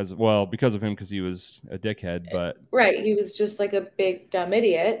really because of him, because he was a dickhead. But Right, he was just like a big dumb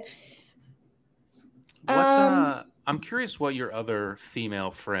idiot. I'm curious what your other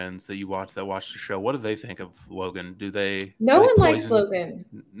female friends that watched the show, what do they think of Logan? No one likes Logan.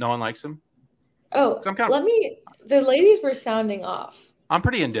 No one likes him? Oh, the ladies were sounding off. I'm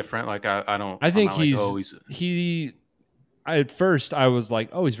pretty indifferent. Like I don't. I think he. At first, I was like,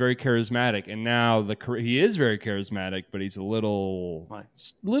 "Oh, he's very charismatic," and now he is very charismatic, but he's a little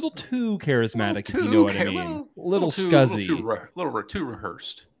too charismatic, if you know what I mean. Little scuzzy, little too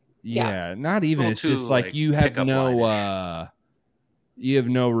rehearsed. Yeah, not even. It's just like you have no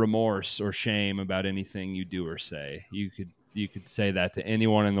remorse or shame about anything you do or say. You could say that to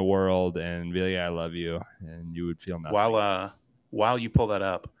anyone in the world and be like, "I love you," and you would feel nothing. While you pull that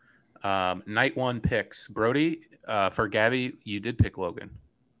up, night one picks Brody. For Gabby, you did pick Logan.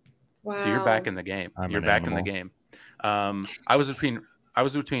 Wow! So you're back in the game. In the game. I was between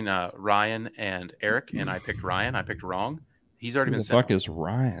Ryan and Eric, and I picked Ryan. I picked wrong. He's already been sent. Who the fuck is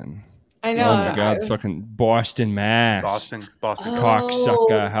Ryan? I know. Oh my God, fucking Boston Mass. Boston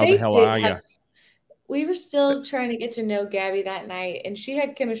cocksucker. How the hell are you? We were still trying to get to know Gabby that night, and she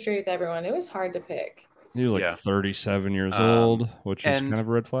had chemistry with everyone. It was hard to pick. He was 37 years old, which is kind of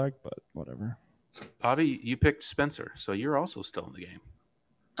a red flag, but whatever. Bobby, you picked Spencer, so you're also still in the game.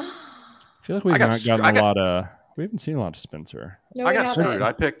 I feel like we haven't seen a lot of Spencer. No, I got screwed.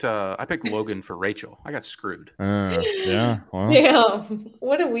 I picked Logan for Rachel. I got screwed. Yeah. Well. Yeah.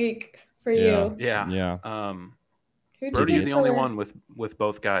 What a week for you. Yeah. Brody, you're the only one with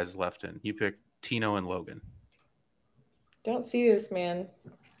both guys left in. You picked Tino and Logan. Don't see this, man.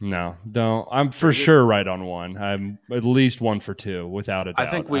 No, don't. I'm for sure right on one. I'm at least 1 for 2, without a doubt. I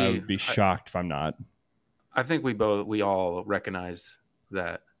think I would be shocked if I'm not. I think we all recognize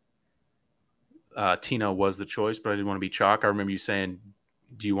that Tino was the choice, but I didn't want to be chalk. I remember you saying,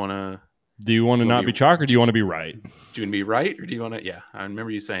 "Do you want to not be chalk, or do you want to be right? Do you want to be right, or do you want to?" Yeah, I remember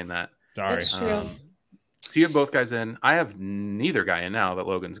you saying that. Sorry. That's true. So you have both guys in. I have neither guy in now that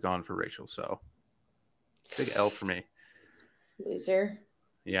Logan's gone for Rachel. So big L for me. Loser.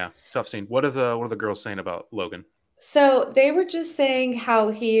 Yeah, tough scene. What are the girls saying about Logan? So they were just saying how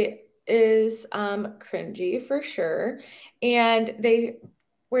he is cringy for sure, and we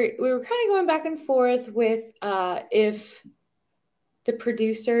were kind of going back and forth with if the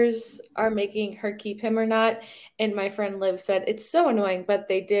producers are making her keep him or not. And my friend Liv said it's so annoying, but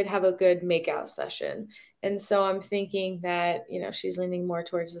they did have a good makeout session, and so I'm thinking that she's leaning more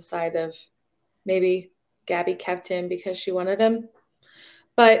towards the side of maybe Gabby kept him because she wanted him.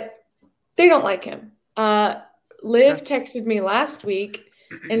 But they don't like him. Liv texted me last week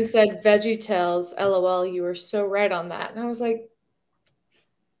and said, VeggieTales, LOL, you were so right on that. And I was like,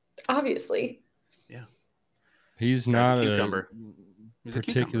 obviously. Yeah. He's not a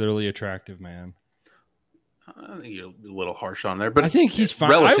particularly attractive man. I think you're a little harsh on there, but I think he's fine.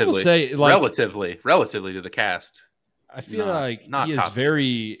 Relatively, I will say, relatively to the cast. I feel like he has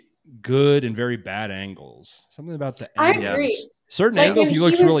very good and very bad angles. Something about the angles. I agree. Certain angles, he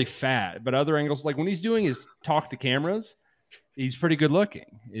looks really fat, but other angles, like when he's doing his talk to cameras, he's pretty good looking.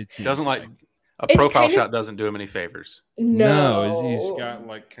 He doesn't like a profile shot doesn't do him any favors. No, he's got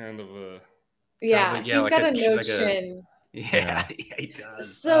like kind of a he's got a no chin. Yeah, he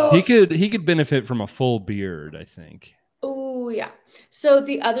does. So he could benefit from a full beard, I think. Oh yeah. So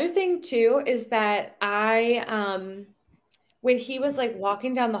the other thing too is that when he was like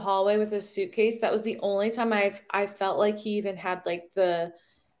walking down the hallway with his suitcase, that was the only time I felt like he even had like the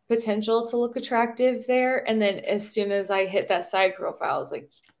potential to look attractive there. And then as soon as I hit that side profile, I was like,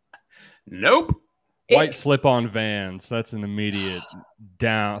 nope. White slip-on Vans. That's an immediate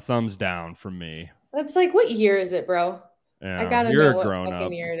thumbs down from me. That's like, what year is it, bro? Yeah, I gotta you're know what grown fucking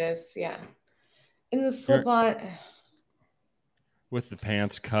up. year it is. Yeah. And the slip-on. With the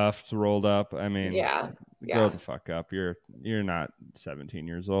pants cuffed, rolled up. I mean, Yeah. grow the fuck up. You're not 17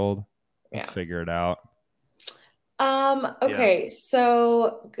 years old. Let's figure it out. Okay,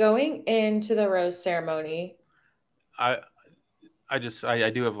 so going into the rose ceremony, I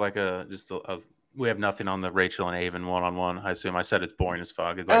do have like we have nothing on the Rachel and Avon one-on-one. I assume I said it's boring as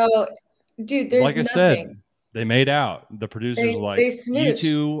fuck. It's like, dude, there's like I said, they made out. The producers they you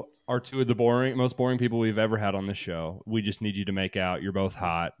two are two of the most boring people we've ever had on the show. We just need you to make out. You're both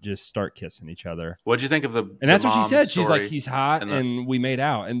hot. Just start kissing each other. What'd you think of And that's what she said. She's like, he's hot, and we made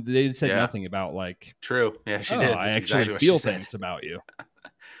out. And they said nothing about like. True. Yeah, she did. That's I actually exactly feel things about you.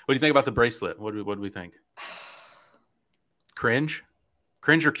 What do you think about the bracelet? What do we think? Cringe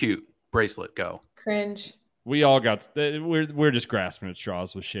or cute? Bracelet, go. Cringe. We all got. We're just grasping at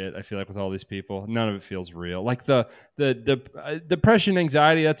straws with shit. I feel like with all these people, none of it feels real. Like the depression,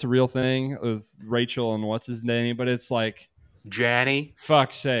 anxiety. That's a real thing with Rachel and what's his name. But it's like, Janny.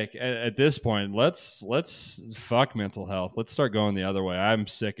 Fuck's sake! At this point, let's fuck mental health. Let's start going the other way. I'm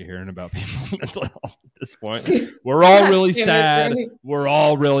sick of hearing about people's mental health at this point. We're all really sad. We're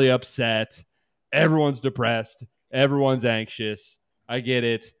all really upset. Everyone's depressed. Everyone's anxious. I get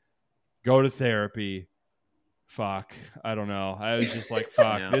it. Go to therapy. Fuck. I don't know. I was just like,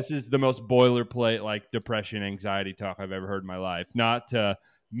 fuck. This is the most boilerplate, like, depression, anxiety talk I've ever heard in my life. Not to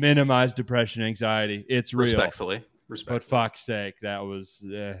minimize depression, anxiety. It's real. Respectfully. But fuck's sake, that was,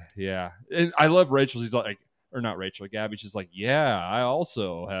 yeah. And I love Rachel. She's like, or not Rachel, Gabby. She's like, yeah, I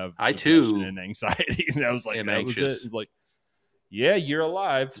also have depression and anxiety. And I was like, that was it. It's like, yeah, you're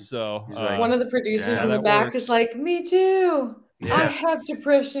alive. So one of the producers in the back is like, me too. Yeah. I have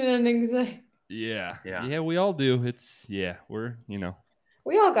depression and anxiety. Yeah, we all do. It's we're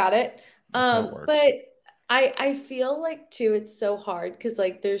we all got it. But I feel like too, it's so hard because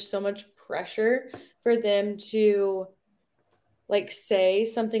like there's so much pressure for them to like say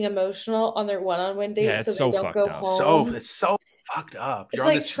something emotional on their one-on-one date so they don't go home. It's so fucked up. It's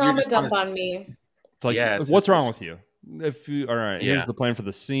like trauma dump on me. It's like, what's wrong with you? If you all right, here's the plan for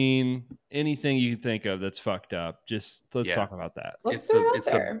the scene. Anything you can think of that's fucked up, just let's talk about that. Let's throw it out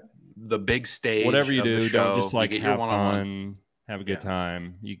there. The big stage. Whatever you do, don't just like have fun, have a good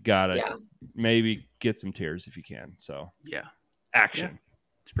time. You gotta maybe get some tears if you can. So action. Yeah.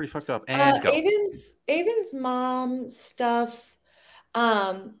 It's pretty fucked up. And go. Avon's mom stuff.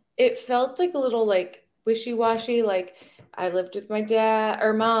 It felt like a little like wishy-washy. Like I lived with my dad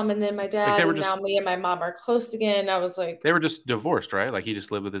or mom, and then my dad, and now me and my mom are close again. I was like, they were just divorced, right? Like he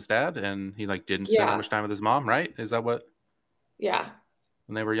just lived with his dad, and he like didn't spend that much time with his mom, right? Is that what? Yeah.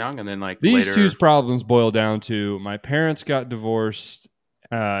 When they were young, and then like these two's problems boil down to my parents got divorced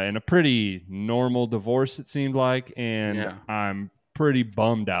in a pretty normal divorce, it seemed like, and I'm pretty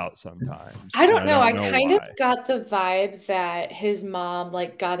bummed out sometimes. I don't know. I kind of got the vibe that his mom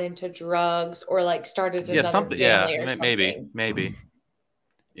like got into drugs or like started another family or something. Maybe.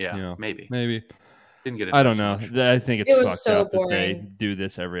 Yeah, maybe. Didn't get it. I don't know. I think it's fucked so up boring. That they do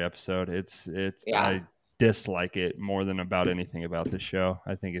this every episode. It's I dislike it more than about anything about this show.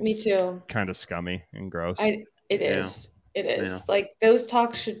 I think it's me too. Kind of scummy and gross. It is. Like those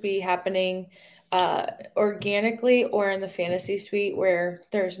talks should be happening organically or in the fantasy suite where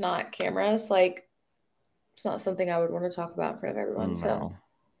there's not cameras. Like it's not something I would want to talk about in front of everyone. So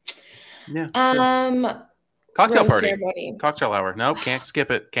cocktail party ceremony. Cocktail hour. Nope, can't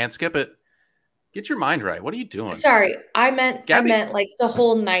skip it. Get your mind right. What are you doing? Sorry, I meant like the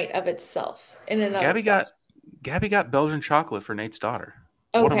whole night of itself. Gabby got Belgian chocolate for Nate's daughter.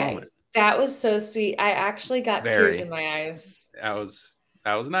 Okay. What a moment. That was so sweet. I actually got tears in my eyes. That was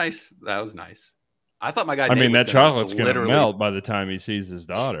nice. That was nice. I thought my guy. That chocolate's going to melt by the time he sees his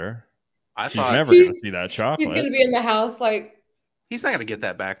daughter. She's never going to see that chocolate. He's going to be in the house like. He's not going to get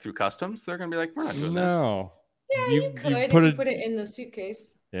that back through customs. They're going to be like, we're not doing this. No. Yeah, you could if you put it in the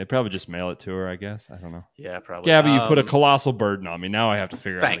suitcase. Yeah, probably just mail it to her, I guess. I don't know. Yeah, probably. Gabby, you've put a colossal burden on me. Now I have to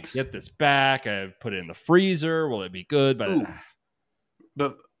figure out how to get this back. I put it in the freezer. Will it be good?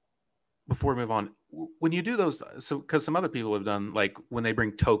 But before we move on, when you do those, because some other people have done, like when they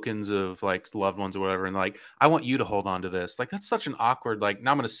bring tokens of like loved ones or whatever, and like, I want you to hold on to this. Like that's such an awkward. Like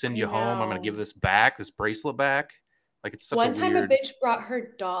now I'm going to send you home. I'm going to give this bracelet back. Like it's such one time a bitch brought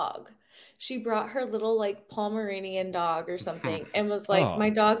her dog. She brought her little like Pomeranian dog or something and was like,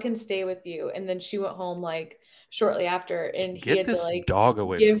 my dog can stay with you. And then she went home like shortly after, and he Get had to this like dog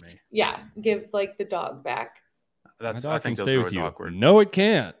away give from me. give like the dog back. My I dog can think those stay are with always you. awkward. No, it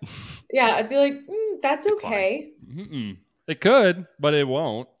can't. Yeah, I'd be like, that's Decline. okay. Mm-mm. It could, but it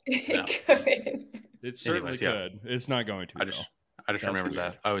won't. No. It could. It certainly Anyways, yeah. could. It's not going to. I just That's remembered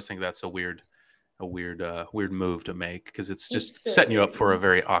weird. that. I always think that's a weird move to make because it's just It's so setting you up weird. for a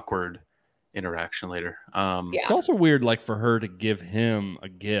very awkward interaction later. Yeah. It's also weird, like for her to give him a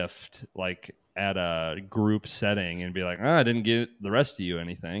gift, like at a group setting, and be like, "I didn't get the rest of you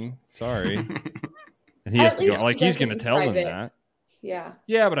anything. Sorry." And he has At to go. least Like he he's does going it to in tell them private. that. Yeah.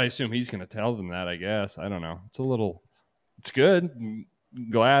 Yeah, but I assume he's going to tell them that. I guess I don't know. It's good. I'm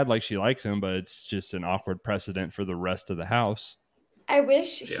glad, like she likes him, but it's just an awkward precedent for the rest of the house. I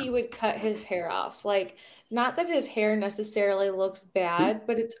wish Yeah. he would cut his hair off. Like, not that his hair necessarily looks bad,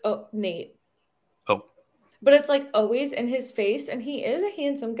 but it's Nate. Oh, But it's like always in his face, and he is a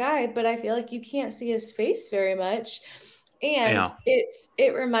handsome guy, but I feel like you can't see his face very much. And Yeah.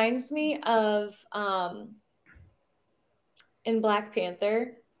 it reminds me of in Black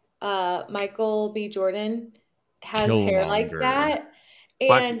Panther, Michael B. Jordan has hair like Killmonger. that.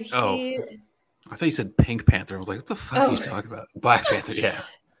 Black- And oh. he I thought you said Pink Panther. I was like, what the fuck are you talking about? Black Panther, yeah.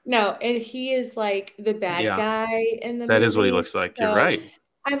 No, and he is like the bad Yeah. guy in the That movie. is what he looks like. You're So right.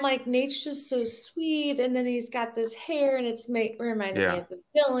 I'm like, Nate's just so sweet, and then he's got this hair, and it's reminded Yeah. me of the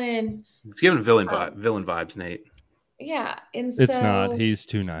villain. It's giving villain vibes, Nate. Yeah, and It's so not. He's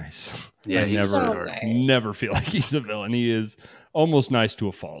too nice. Yeah, I he's never, so sweetheart. nice. never feel like he's a villain. He is almost nice to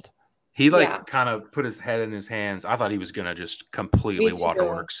a fault. He Yeah. kind of put his head in his hands. I thought he was gonna just completely Me too.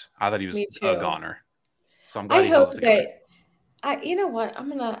 waterworks. I thought he was Me a too. goner. So I'm glad I he held hope it together. that you know what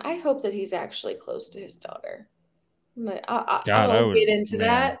I hope that he's actually close to his daughter. God, I'll get into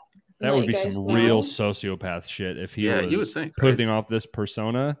that. That and would let be you guys some know. real sociopath shit if he Yeah, was you would think, right? putting off this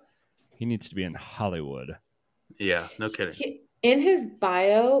persona. He needs to be in Hollywood. Yeah, no kidding. In his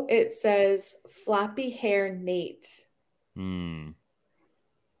bio, it says floppy hair Nate.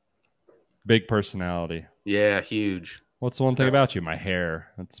 Big personality. Yeah, huge. What's the one thing That's- about you? My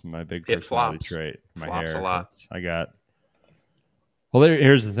hair. That's my big It personality flops. trait. My Flops hair. a lot. I got. Well,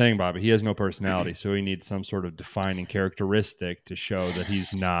 here's the thing, Bobby. He has no personality, so he needs some sort of defining characteristic to show that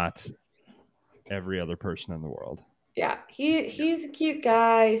he's not every other person in the world. Yeah, he's a cute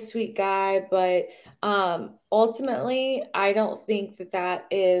guy, sweet guy, but ultimately, I don't think that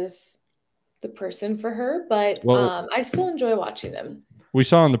is the person for her. But I still enjoy watching them. We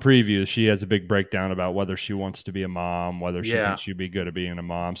saw in the preview she has a big breakdown about whether she wants to be a mom, whether she Yeah. thinks she'd be good at being a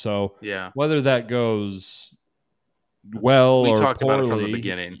mom. So Yeah. whether that goes well We or talked poorly, about it from the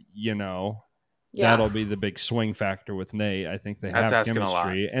beginning. you know, Yeah, that'll be the big swing factor with Nate. I think they That's have asking a lot.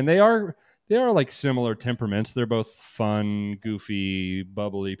 chemistry, and they are like similar temperaments. They're both fun, goofy,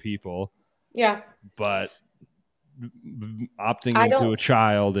 bubbly people, yeah. but opting I into don't- a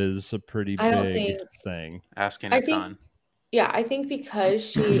child is a pretty I don't big think- thing. Asking I a think- ton. Yeah, I think because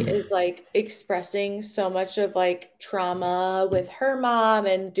she is like expressing so much of like trauma with her mom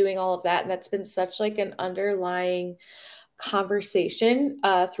and doing all of that, and that's been such like an underlying conversation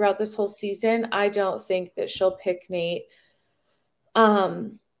throughout this whole season. I don't think that she'll pick Nate.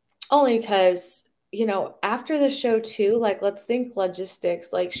 Only because, after the show too, like let's think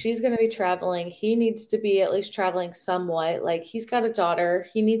logistics. Like she's gonna be traveling. He needs to be at least traveling somewhat. Like he's got a daughter.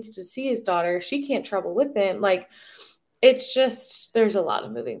 He needs to see his daughter. She can't travel with him. Like it's just there's a lot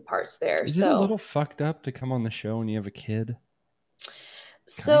of moving parts there. Is it a little fucked up to come on the show when you have a kid?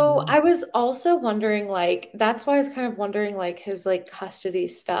 So Kinda. I was also wondering, like, that's why I was kind of wondering, like, his like custody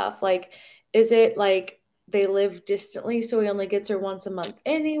stuff. Like, is it like they live distantly, so he only gets her once a month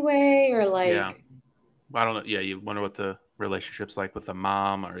anyway, or like, Yeah. I don't know. Yeah, you wonder what the relationship's like with the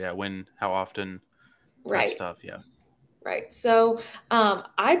mom, or how often, type right, stuff. Yeah. right. So,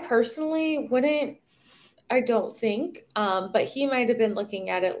 I personally wouldn't. I don't think, but he might have been looking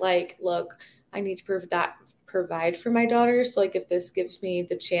at it like, look, I need to provide for my daughter. So like if this gives me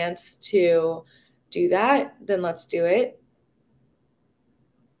the chance to do that, then let's do it.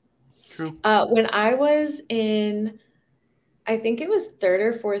 True. When I was in, I think it was 3rd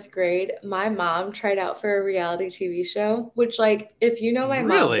or 4th grade, my mom tried out for a reality TV show, which like, if you know my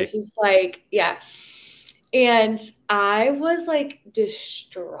mom, Really? this is like, yeah. And I was like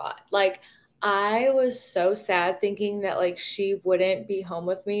distraught. Like I was so sad thinking that like she wouldn't be home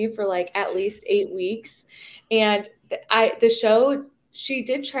with me for like at least 8 weeks. And the show, she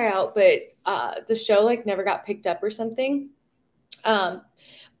did try out, but the show like never got picked up or something.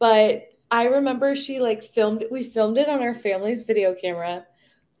 But I remember she like we filmed it on our family's video camera,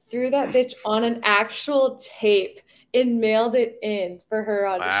 threw that bitch on an actual tape and mailed it in for her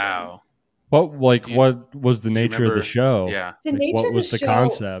audition. Wow. What Do you- what was the do you nature of the remember? show? Yeah. The Like, nature what of was the the show,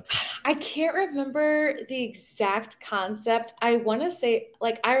 concept? I can't remember the exact concept. I want to say,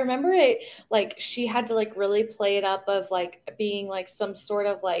 like, I remember it, like, she had to, like, really play it up of, like, being, like, some sort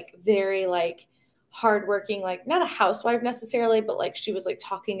of, like, very, like, hardworking, like, not a housewife necessarily, but, like, she was, like,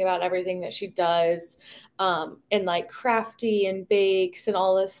 talking about everything that she does, and, like, crafty and bakes and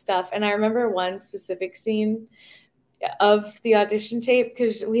all this stuff. And I remember one specific scene of the audition tape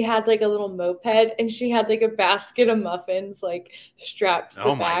because we had like a little moped and she had like a basket of muffins like strapped to the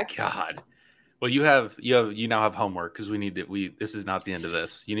Oh my back. God. Well, you now have homework because this is not the end of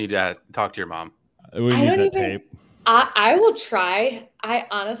this. You need to talk to your mom. We I need don't that even. tape. I will try. I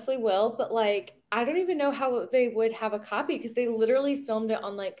honestly will, but like I don't even know how they would have a copy because they literally filmed it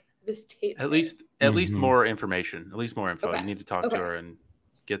on like this tape. At thing. least Mhm. more information. At least more info. Okay. You need to talk Okay. to her and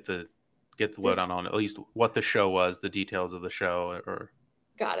get the lowdown on at least what the show was, the details of the show, or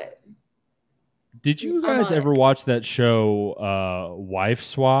Got it. Did you I'm guys on ever it. watch that show, Wife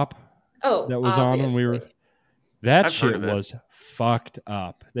Swap? Oh, That was on when we were. obviously. That I've heard shit of it. was fucked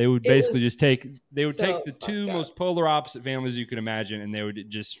up. They would It basically was just take so the two fucked up. most polar opposite families you could imagine, and they would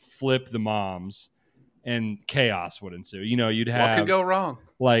just flip the moms, and chaos would ensue. You know, you'd What have could go wrong?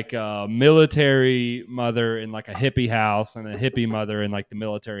 like a military mother in like a hippie house, and a hippie mother in like the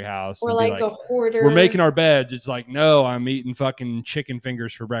military house, Or and be like a like, hoarder. "We're making our beds." It's like, "No, I'm eating fucking chicken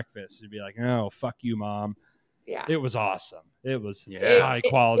fingers for breakfast." It'd be like, "No, fuck you, mom." Yeah. It was awesome. It was Yeah. high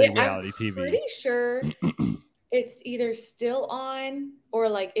quality I'm reality TV. pretty sure it's either still on or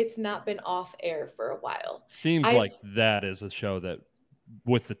like it's not been off air for a while. Seems I've- like that is a show that,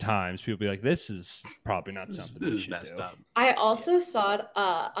 with the times, people be like, "This is probably not something This we is should messed do." up. I also saw it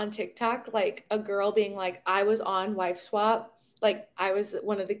on TikTok, like a girl being like, I was on Wife Swap. Like I was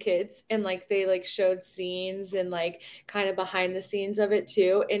one of the kids and like they like showed scenes and like kind of behind the scenes of it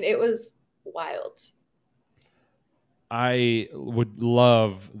too. And it was wild. I would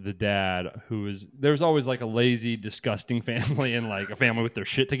love the dad who is. There's always like a lazy, disgusting family and like a family with their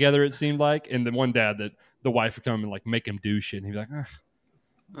shit together. It seemed like, and the one dad that the wife would come and like make him do shit, and he'd be like, "Ugh."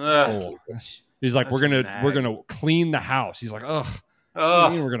 Ugh. Oh. He's like, That's we're gonna clean the house." He's like, "Ugh, what do you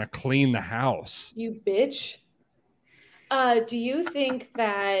mean Ugh. we're gonna clean the house?" You bitch.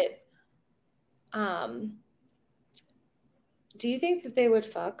 Do you think that they would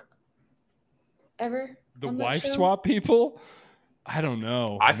fuck ever? The on that wife show? swap people? I don't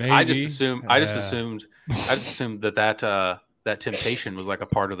know. I just Maybe. assumed that temptation was like a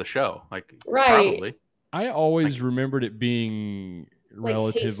part of the show. Like Right. probably. I always remembered it being Like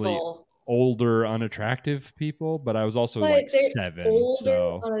relatively hateful. older, unattractive people, but I was also But like they're 7. older,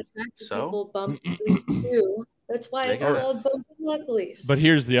 So, unattractive So? people bump uglies too. That's why They it's got it. called bumping uglies. but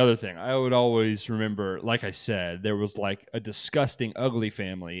here's the other thing. I would always remember, like I said, there was like a disgusting, ugly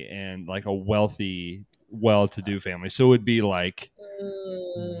family and like a wealthy, well-to-do family. So it would be like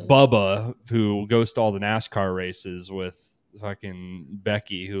Bubba, who goes to all the NASCAR races with fucking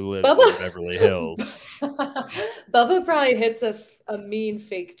Becky, who lives Bubba- in Beverly Hills. Bubba probably hits a mean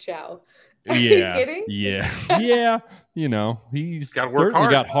fake chow. Are you Yeah, kidding? yeah. You know, he's Got to work certainly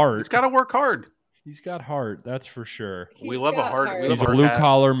hard. got heart. He's got to work hard. He's got heart, that's for sure. We He's love a got hard- we He's love a hard blue hat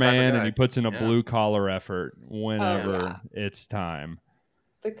collar type of man, guy. and he puts in a Yeah. blue collar effort whenever yeah. it's time.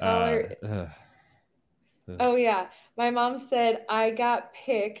 The collar. Oh yeah, my mom said I got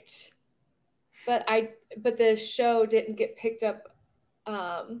picked, but the show didn't get picked up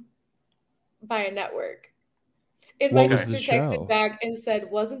by a network. And my What was sister the texted show? back and said,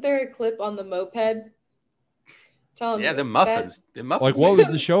 "Wasn't there a clip on the moped?" Telling Yeah, me the muffins. The muffins. Like, what was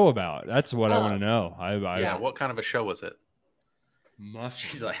the show about? That's what I want Oh. to know. Yeah, what kind of a show was it?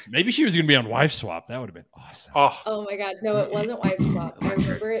 She's like, Maybe she was going to be on Wife Swap. That would have been awesome. Oh my god, no, it wasn't Wife Swap. I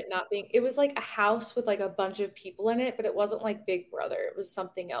remember it not being. It was like a house with like a bunch of people in it, but it wasn't like Big Brother. It was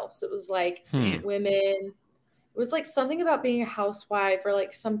something else. It was like women. It was like something about being a housewife or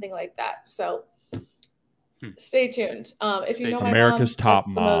like something like that. So stay tuned. If you Stay know tuned. my America's mom, top that's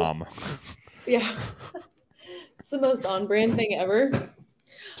the most- mom. yeah, it's the most on-brand thing ever.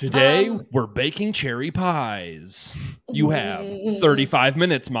 Today, we're baking cherry pies. You have 35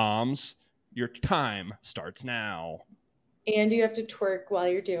 minutes, moms. Your time starts now. And you have to twerk while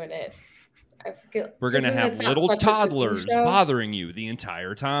you're doing it. I forget. We're going to isn't have that not little such a cooking toddlers show? bothering you the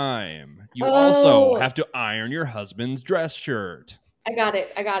entire time. You Oh. also have to iron your husband's dress shirt. I got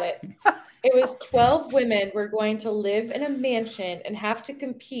it. It was 12 women were going to live in a mansion and have to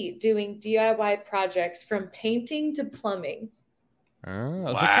compete doing DIY projects from painting to plumbing. Oh,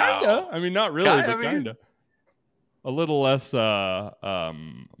 so Wow. kinda. I mean, not really, Kinda, but I mean- kinda. A little less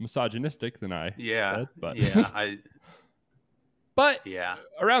misogynistic than I Yeah, said, but yeah. But Yeah.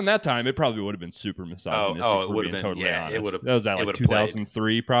 around that time, it probably would have been super misogynistic. Oh, it for would have being been. totally Yeah, honest. it would have. That was at it like would have played.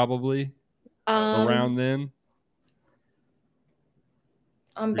 2003, probably around then.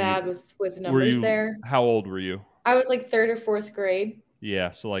 I'm bad with Were numbers you? there. How old were you? I was like 3rd or 4th grade.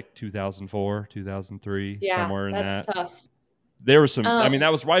 Yeah, so like 2004, 2003, Yeah, somewhere in that's that. tough. There was some. I mean,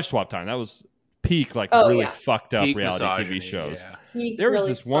 that was Wife Swap time. That was peak, like Oh, really yeah. fucked up Peak reality misogyny, TV shows. Yeah. There was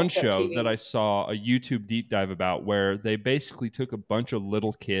Really this one fucked up show TV. that I saw a YouTube deep dive about where they basically took a bunch of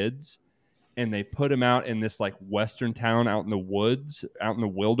little kids and they put them out in this like Western town out in the woods, out in the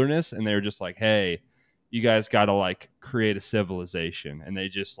wilderness, and they were just like, "Hey, you guys got to like create a civilization," and they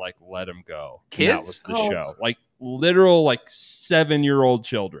just like let them go. And that was Kids? the Oh. show, like literal like 7-year-old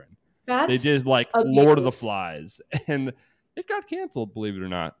children. That's They did like Lord of the abuse. Flies, and it got canceled, believe it or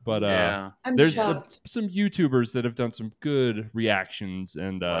not. But Yeah. I'm there's shocked. some YouTubers that have done some good reactions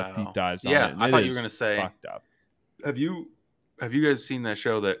and Wow. deep dives on Yeah, it. and I it thought you were is gonna say- fucked up. Have you guys seen that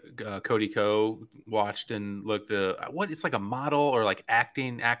show that Cody Ko watched and looked what? It's like a model or like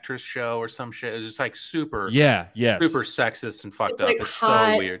actress show or some shit. It's just like super super sexist and fucked It's up. like It's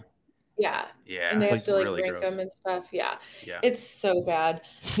hot. so weird. Yeah. Yeah, And they it's have to like really rank gross. them and stuff. Yeah. Yeah. It's so bad.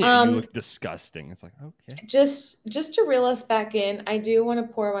 Yeah, you look disgusting. It's like, okay. Just to reel us back in, I do want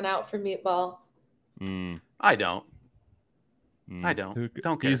to pour one out for Meatball. I don't. I don't.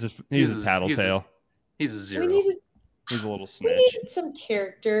 Don't care. He's a He's tattletale. He's a zero. He's a little We snitch. needed some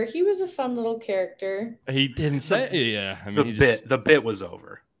character. He was a fun little character. He didn't say. Yeah, I mean, the bit was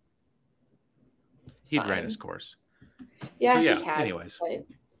over. He'd ran Fine. his course. Yeah, So, he yeah, had. anyways. but-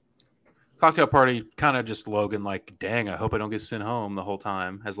 Cocktail party, kind of just Logan like, dang, I hope I don't get sent home the whole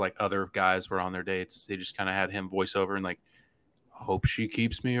time. As like other guys were on their dates, they just kind of had him voice over and like, hope she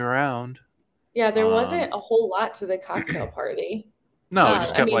keeps me around. Yeah, there wasn't a whole lot to the cocktail party. No, it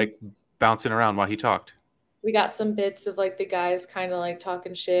just I kept mean- like bouncing around while he talked. We got some bits of like the guys kind of like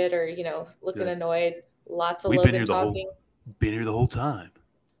talking shit or, looking Yeah. annoyed. Lots of We've been Logan here talking. Been here the whole time.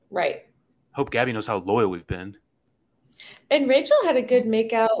 Right. Hope Gabby knows how loyal we've been. And Rachel had a good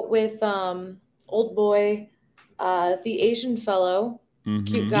makeout with old boy, the Asian fellow,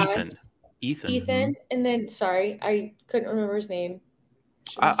 cute guy. Ethan. And then sorry, I couldn't remember his name.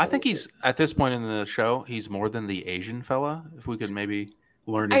 I think he's at this point in the show, he's more than the Asian fella. If we could maybe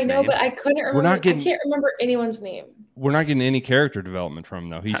learn his I know, name. but I couldn't remember. I can't remember anyone's name. We're not getting any character development from him,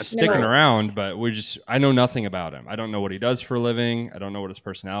 though. He's That's sticking true. around, but I know nothing about him. I don't know what he does for a living. I don't know what his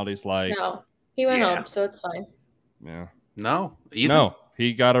personality's like. No, he went Yeah. home, so it's fine. Yeah. No, Ethan. No,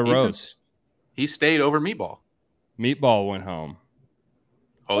 he got a rose. Ethan's- He stayed over Meatball. Meatball went home.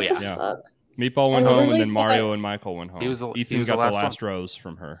 Oh What yeah. the Yeah. fuck? Meatball went I home, and literally then thought- Mario and Michael went home. He was Ethan the got last the last one. rose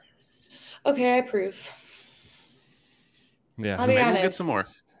from her. Okay, I approve. Yeah. I'll so be Maybe we'll honest. get some more.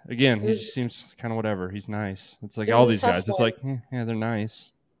 again, It he was- just seems kind of whatever. He's nice. It's like It all was a these tough guys. It's one. like, yeah, they're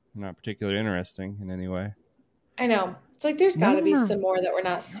nice. They're not particularly interesting in any way. I know. It's like there's None got to of be them are- some more that we're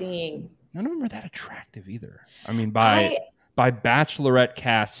not seeing. None of them are that attractive either. I mean, by Bachelorette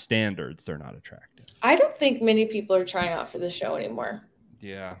cast standards, they're not attractive. I don't think many people are trying out for the show anymore.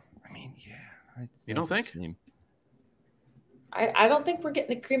 Yeah. I mean, yeah. It You don't doesn't think? seem- I don't think we're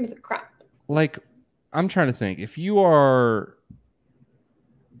getting the cream of the crop. Like, I'm trying to think. If you are.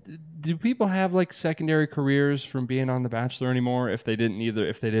 Do people have like secondary careers from being on The Bachelor anymore if they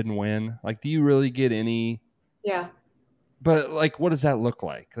didn't win? Like, do you really get any? Yeah. But like, what does that look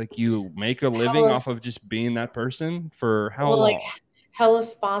like? Like, you make a living Hella- off of just being that person for how Well, long? like hella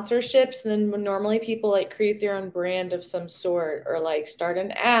sponsorships, and then when normally people like create their own brand of some sort or like start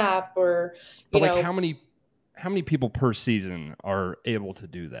an app or you But know like, how many people per season are able to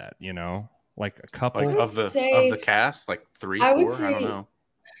do that? You know, like a couple. Like would of say- the cast, like 3, I 4. would I don't say- know.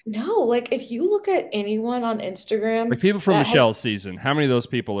 no, like if you look at anyone on Instagram, Like people from that has- Michelle's season, how many of those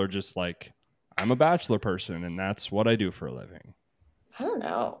people are just like, I'm a Bachelor person and that's what I do for a living? I don't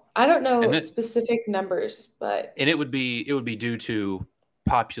know. I don't know And specific numbers, but And it would be due to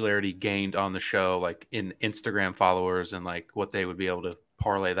popularity gained on the show, like in Instagram followers and like what they would be able to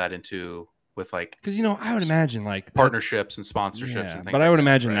parlay that into with like Because I would imagine like that's- partnerships and sponsorships yeah, and things. but I like would that,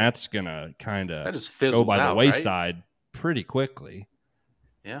 imagine right? that's gonna kind that of just fizzles go by out, the right? wayside pretty quickly.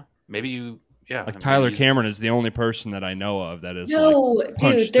 Yeah, maybe you. Yeah, Like maybe Tyler he's- Cameron is the only person that I know of that is like no, punched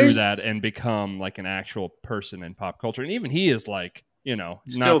dude, through there's that and become like an actual person in pop culture. And even he is like, Still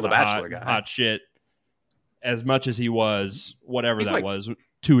not the Bachelor hot, guy. hot shit as much as he was, whatever He's that like- was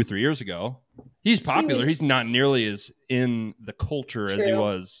 2 or 3 years ago. He's popular. was- He's not nearly as in the culture as he True.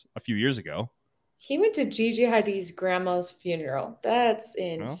 was a few years ago. he went to Gigi Hadid's grandma's funeral. That's Well,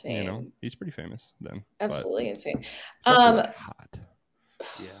 insane. he's pretty famous then. Absolutely insane. But he's also Um, not hot.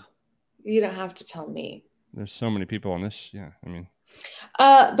 Yeah, You don't have to tell me. There's so many people on this. Yeah, I mean,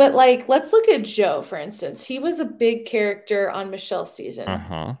 But like, let's look at Joe, for instance. He was a big character on Michelle's season.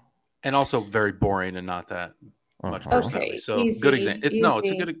 Uh-huh. And also very boring and not that much Uh-huh. personality. Okay, So easy, good example. No, it's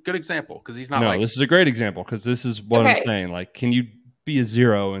a easy. good example because he's not No, like this is a great example because this is what I'm Okay. saying. Like, can you be a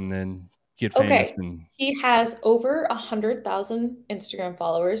zero and then get famous? Okay. And He has over 100,000 Instagram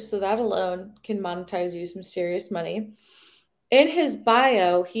followers, so that alone can monetize you some serious money. In his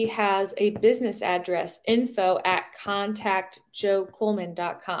bio, he has a business address,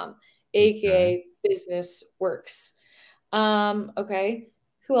 info@contactjoecoleman.com, aka Business Works. Okay.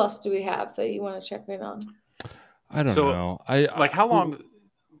 Who else do we have that you want to check in on? I don't So, know. like how long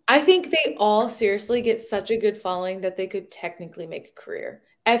I think they all seriously get such a good following that they could technically make a career.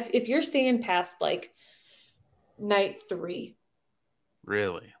 If you're staying past like night 3,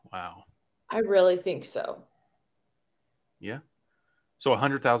 really? Wow. I really think so. Yeah. So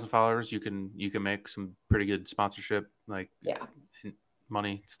 100,000 followers, you can make some pretty good sponsorship, like Yeah,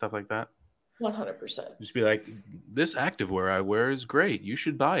 money, stuff like that. 100%. Just be like, this activewear I wear is great. You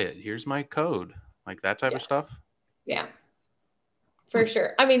should buy it. Here's my code. Like that type Yeah. of stuff. Yeah, for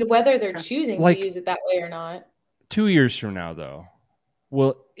sure. I mean, whether they're Okay. choosing Like- to use it that way or not. 2 years from now, though,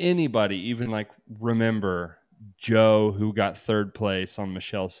 will anybody even like remember Joe who got third place on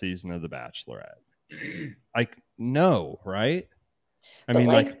Michelle's season of The Bachelorette? Like, no, right? I But, mean,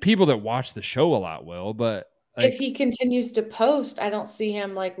 like like, people that watch the show a lot will, but like, if he continues to post, I don't see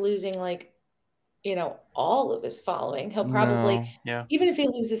him like losing like, all of his following. He'll probably, no. Yeah. even if he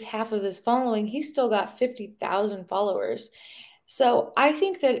loses half of his following, he's still got 50,000 followers. So I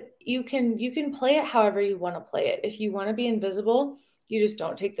think that you can play it however you want to play it. If you want to be invisible, you just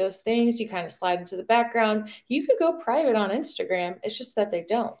don't take those things. You kind of slide into the background. You could go private on Instagram. It's just that they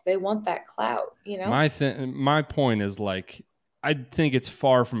don't. They want that clout, My point is like, I think it's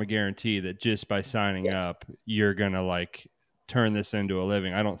far from a guarantee that just by signing Yes. up, you're gonna like turn this into a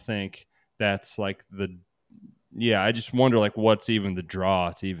living. I don't think that's like I just wonder like what's even the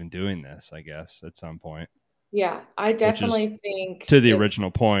draw to even doing this, I guess, at some point. Yeah, I definitely think To the it's-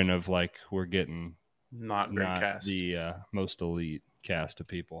 original point of like we're getting Not great not cast. the most elite cast of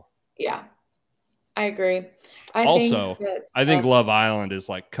people. Yeah, I agree. I Also, think I think Love Island is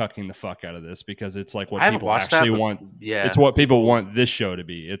like cucking the fuck out of this because it's like what I haven't people watched actually that, but want. yeah. It's what people want this show to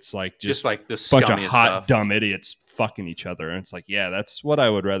be. It's like Just like the bunch of scummiest hot, stuff. dumb idiots fucking each other. And it's like, yeah, that's what I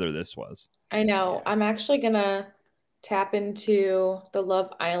would rather this was. I know. Yeah. I'm actually gonna tap into the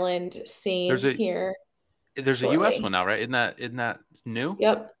Love Island scene here. There's a US one now, right? Isn't that new?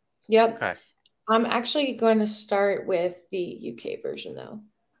 Yep. Okay. I'm actually going to start with the UK version though.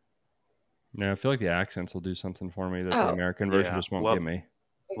 No, I feel like the accents will do something for me that the Oh. American version Yeah. just won't Love- give me.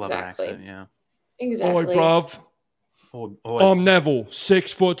 Love an Exactly. accent, yeah. Exactly. bruv. Oh, I'm Neville,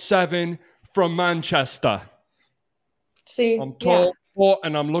 6'7" from Manchester. See, I'm tall, hot,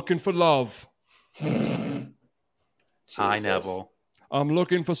 and I'm looking for love. Hi, Jesus. Neville. I'm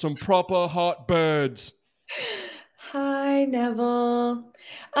looking for some proper hot birds. Hi, Neville.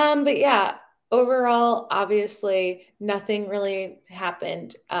 But yeah, overall, obviously, nothing really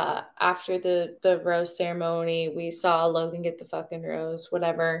happened after the rose ceremony. We saw Logan get the fucking rose,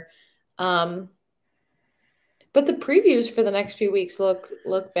 whatever. But the previews for the next few weeks look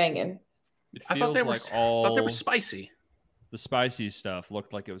banging. It I feels thought they were like all thought they were spicy. the spicy stuff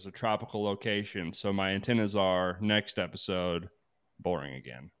looked like it was a tropical location. So my antennas are next episode boring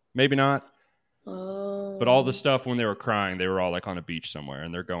again. Maybe not. Oh. But all the stuff when they were crying, they were all like on a beach somewhere,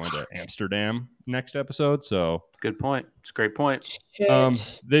 and they're going to Amsterdam next episode. So Good point. It's a great point. Shit.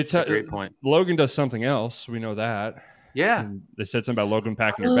 they It's a great point. Logan does something else. We know that. Yeah. And they said something about Logan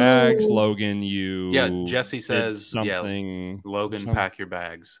packing your bags. Oh. Logan, you Yeah, Jesse did says, something. Logan, something. pack your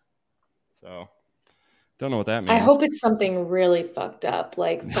bags. So don't know what that means. I hope it's something really fucked up,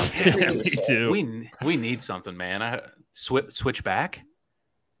 like fuck the Yeah, me producer. too. We need something, man. Switch back,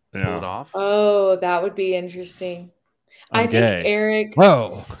 pull Yeah. it off. Oh, that would be interesting. I'm I think gay. Eric.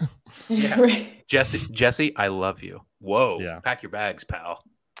 Whoa. Yeah. Right. Jesse, I love you. Whoa, Yeah. pack your bags, pal.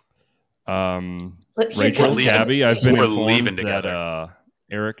 But here Rachel comes and leaving. Gabby, I've the been We're informed leaving that together.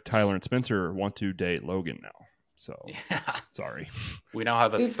 Eric, Tyler, and Spencer want to date Logan now. So Yeah. sorry. We now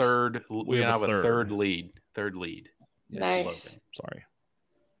have a Oops. third. We have now a have a third. third lead. Yes, Nice. Logan. Sorry.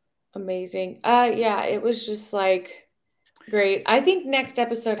 Amazing. Yeah, it was just like great. I think next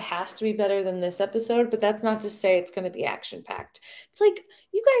episode has to be better than this episode, but that's not to say it's going to be action packed. It's like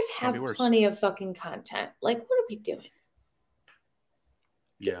you guys Might be have worse. plenty of fucking content. Like, what are we doing?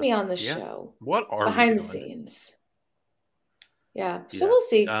 Get Yeah. me on the Yeah. show What are behind we the doing? scenes. Yeah. So Yeah. we'll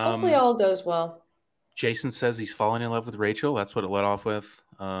see. Hopefully, all goes well. Jason says he's falling in love with Rachel. That's what it led off with.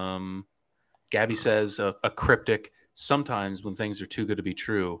 Gabby says a cryptic sometimes when things are too good to be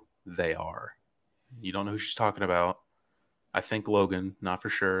true, they are. You don't know who she's talking about. I think Logan, not for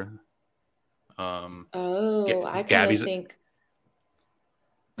sure. I Gabby's.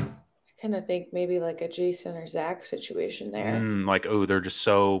 kind of think maybe like a Jason or Zach situation there. Like, oh, they're just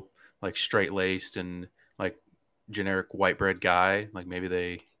so like straight laced and like generic white bread guy. Like maybe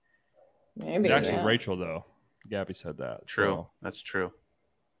they. Maybe It's actually yeah. Rachel though. Gabby said that. True, So. that's true.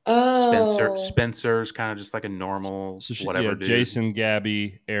 Oh, Spencer's kind of just like a normal whatever dude. Jason,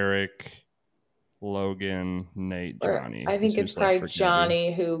 Gabby, Eric, Logan, Nate, Johnny. I think it's probably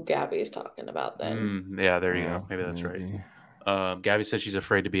Johnny who Gabby's talking about then. Yeah, there you go. Maybe that's right. Gabby said she's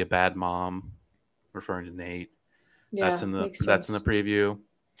afraid to be a bad mom, referring to Nate. Yeah, that's in the preview.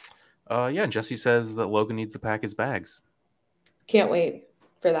 Yeah, Jesse says that Logan needs to pack his bags. Can't wait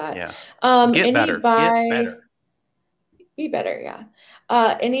for that. Yeah. Get better. Be better, yeah.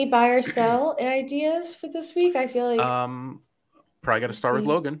 Any buy or sell ideas for this week? I feel like probably got to start with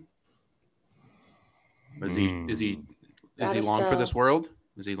Logan. Is he long for this world?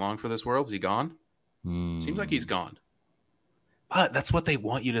 Is he long for this world? Is he gone? Seems like he's gone. But that's what they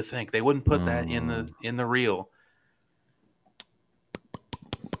want you to think. They wouldn't put that in the reel.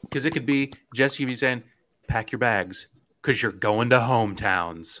 Because it could be Jesse be saying, pack your bags because you're going to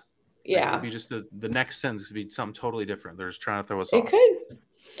hometowns. Yeah. It could be just the next sentence could be something totally different. They're just trying to throw us off.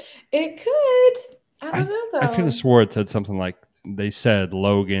 It could. I don't know, though. I could have swore it said something like, they said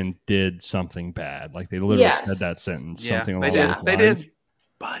Logan did something bad. Like they literally said that sentence. Yeah, something they along did. those They lines. did.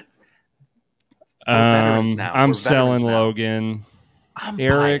 But I'm selling Logan.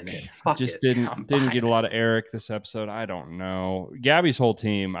 Eric didn't get a lot of Eric this episode. I don't know. Gabby's whole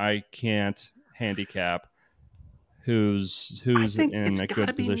team, I can't handicap who's in a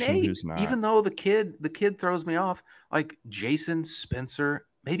good position, Nate, who's not. Even though the kid throws me off, like Jason, Spencer,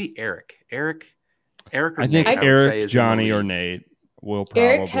 maybe Eric or I think Nate, Eric, Johnny, or Nate will probably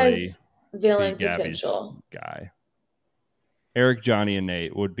Eric has villain potential. Guy. Eric, Johnny, and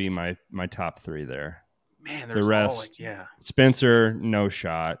Nate would be my top three there. Man, the rest, Spencer, no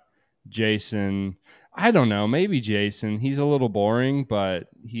shot. Jason, I don't know. Maybe Jason. He's a little boring, but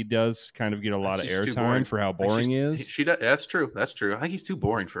he does kind of get a lot of airtime for how boring he is. She does. That's true. I think he's too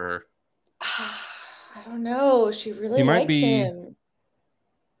boring for her. I don't know. She really liked him.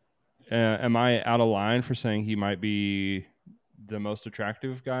 Am I out of line for saying he might be the most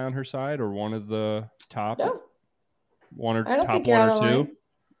attractive guy on her side, or one of the top? No. One or top one or two.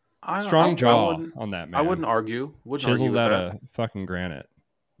 Strong jaw on that man. I wouldn't argue. Chiseled out of fucking granite.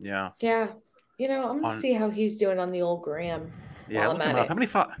 Yeah. Yeah. You know, I'm gonna see how he's doing on the old gram. Yeah, look him up. How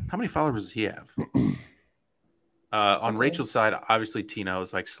many followers does he have? On Rachel's side, obviously Tino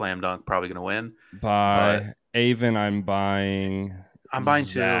is like slam dunk, probably gonna win. By Avon, I'm buying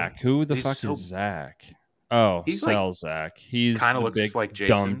Zach. Too. Who the fuck is Zach? Oh, sell Zach. He's kind of looks big, like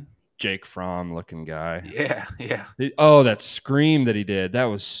Jason. Dumb Jake Fromm looking guy. Yeah. Oh, that scream that he did. That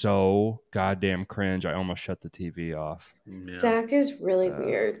was so goddamn cringe. I almost shut the TV off. Yeah. Zach is really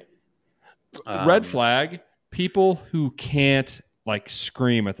weird. Red flag. People who can't like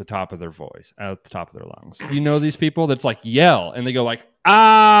scream at the top of their voice, at the top of their lungs. You know these people that's like yell and they go like,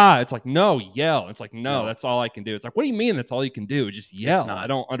 ah. It's like, no, yell. It's like, no, that's all I can do. It's like, what do you mean that's all you can do? Just yell. I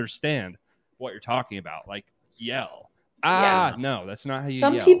don't understand what you're talking about. Like, yell. No, that's not how you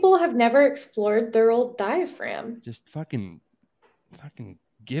Some yell. people have never explored their old diaphragm. Just fucking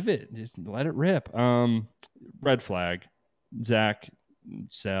give it. Just let it rip. Red flag. Zach,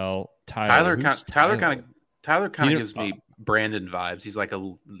 Sell, Tyler kind of gives me Brandon vibes. He's like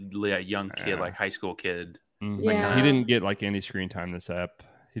a young kid, like high school kid. Yeah. He didn't get like any screen time this ep.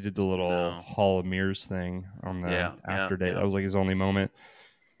 He did the little Hall of Mirrors thing on the after date. That was like his only moment.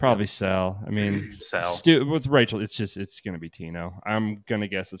 Probably Sell. I mean, with Rachel, it's going to be Tino. I'm going to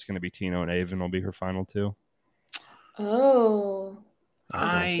guess it's going to be Tino and Avon will be her final two. Oh.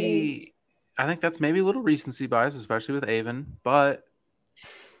 I think that's maybe a little recency bias, especially with Avon. But,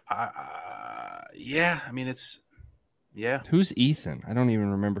 I mean, it's, Who's Ethan? I don't even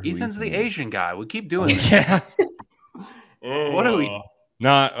remember who Ethan's Ethan the is. Asian guy. We keep doing that. What are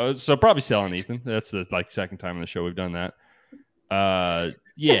we? So probably selling Ethan. That's the second time in the show we've done that.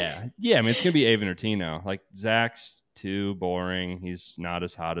 Yeah. I mean, it's gonna be Avon or Tino. Like Zach's too boring. He's not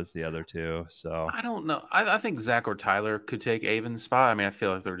as hot as the other two. So I don't know. I think Zach or Tyler could take Avon's spot. I mean, I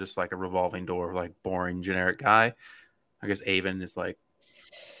feel like they're just like a revolving door of like boring generic guy. I guess Avon is like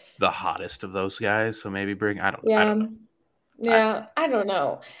the hottest of those guys. So maybe I don't know. Yeah, I don't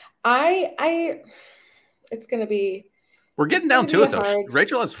know. It's gonna be. We're getting down to it though.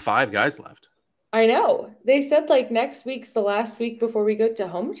 Rachel has 5 guys left. I know. They said like next week's the last week before we go to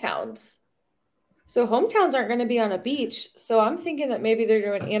hometowns. So hometowns aren't going to be on a beach. So I'm thinking that maybe they're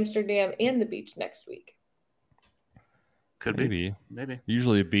doing Amsterdam and the beach next week. Could be. Maybe.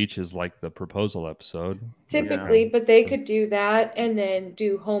 Usually a beach is like the proposal episode. Typically, but they could do that and then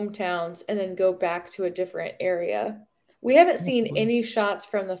do hometowns and then go back to a different area. We haven't seen any shots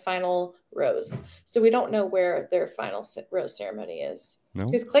from the final rose, so we don't know where their final rose ceremony is. No,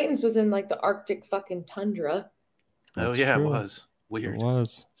 because Clayton's was in like the Arctic fucking tundra. Oh yeah, it was weird. It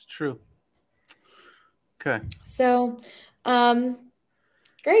was. It's true. Okay. So,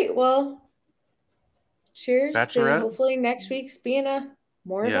 great. Well, cheers Bachelorette? to hopefully next week's being a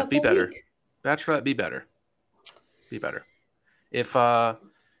more Yeah, of a be better. week. Bachelorette, be better. Be better. If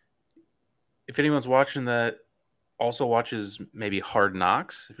anyone's watching that also watches maybe Hard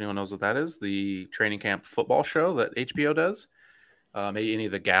Knocks, if anyone knows what that is, the training camp football show that HBO does, maybe any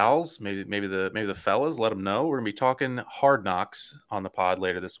of the gals, maybe the fellas, let them know. We're gonna be talking Hard Knocks on the pod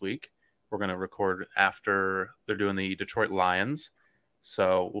later this week. We're gonna record after they're doing the Detroit Lions,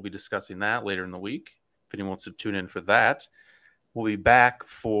 so we'll be discussing that later in the week. If anyone wants to tune in for that, we'll be back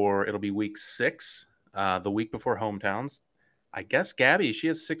it'll be week 6, the week before hometowns. I guess Gabby, she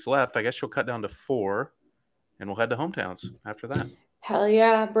has 6 left. I guess she'll cut down to 4, and we'll head to hometowns after that. Hell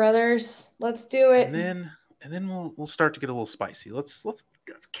yeah, brothers! Let's do it. And then we'll start to get a little spicy. Let's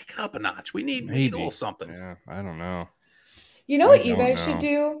kick it up a notch. We need a little something. Yeah, I don't know. You know what you guys should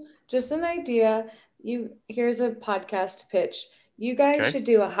do? Just an idea. Here's a podcast pitch. You guys should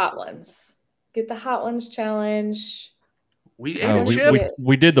do a Hot Ones. Get the Hot Ones challenge. We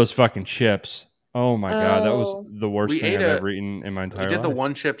did those fucking chips. Oh my god, that was the worst thing I've ever eaten in my entire life. We did the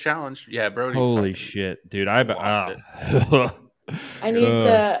 1 chip challenge. Yeah, Brody. Holy shit, dude! I lost it. I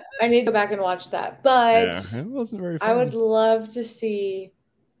need to go back and watch that. But it wasn't very fun. I would love to see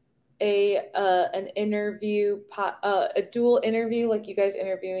an interview, a dual interview, like you guys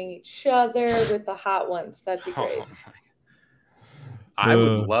interviewing each other with the Hot Ones. That'd be great. I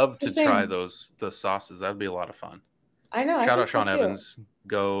would love to try the sauces. That'd be a lot of fun. I know. Shout out Sean Evans.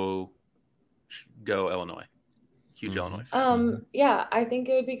 Go Illinois. Huge Illinois fan. Yeah, I think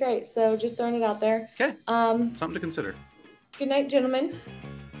it would be great. So just throwing it out there. Okay. Something to consider. Good night, gentlemen.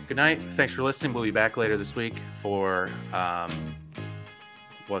 Good night. Thanks for listening. We'll be back later this week for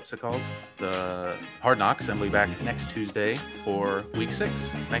what's it called? The Hard Knocks, and we'll be back next Tuesday for week 6.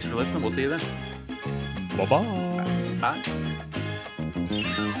 Thanks for listening. We'll see you then. Bye-bye. Bye.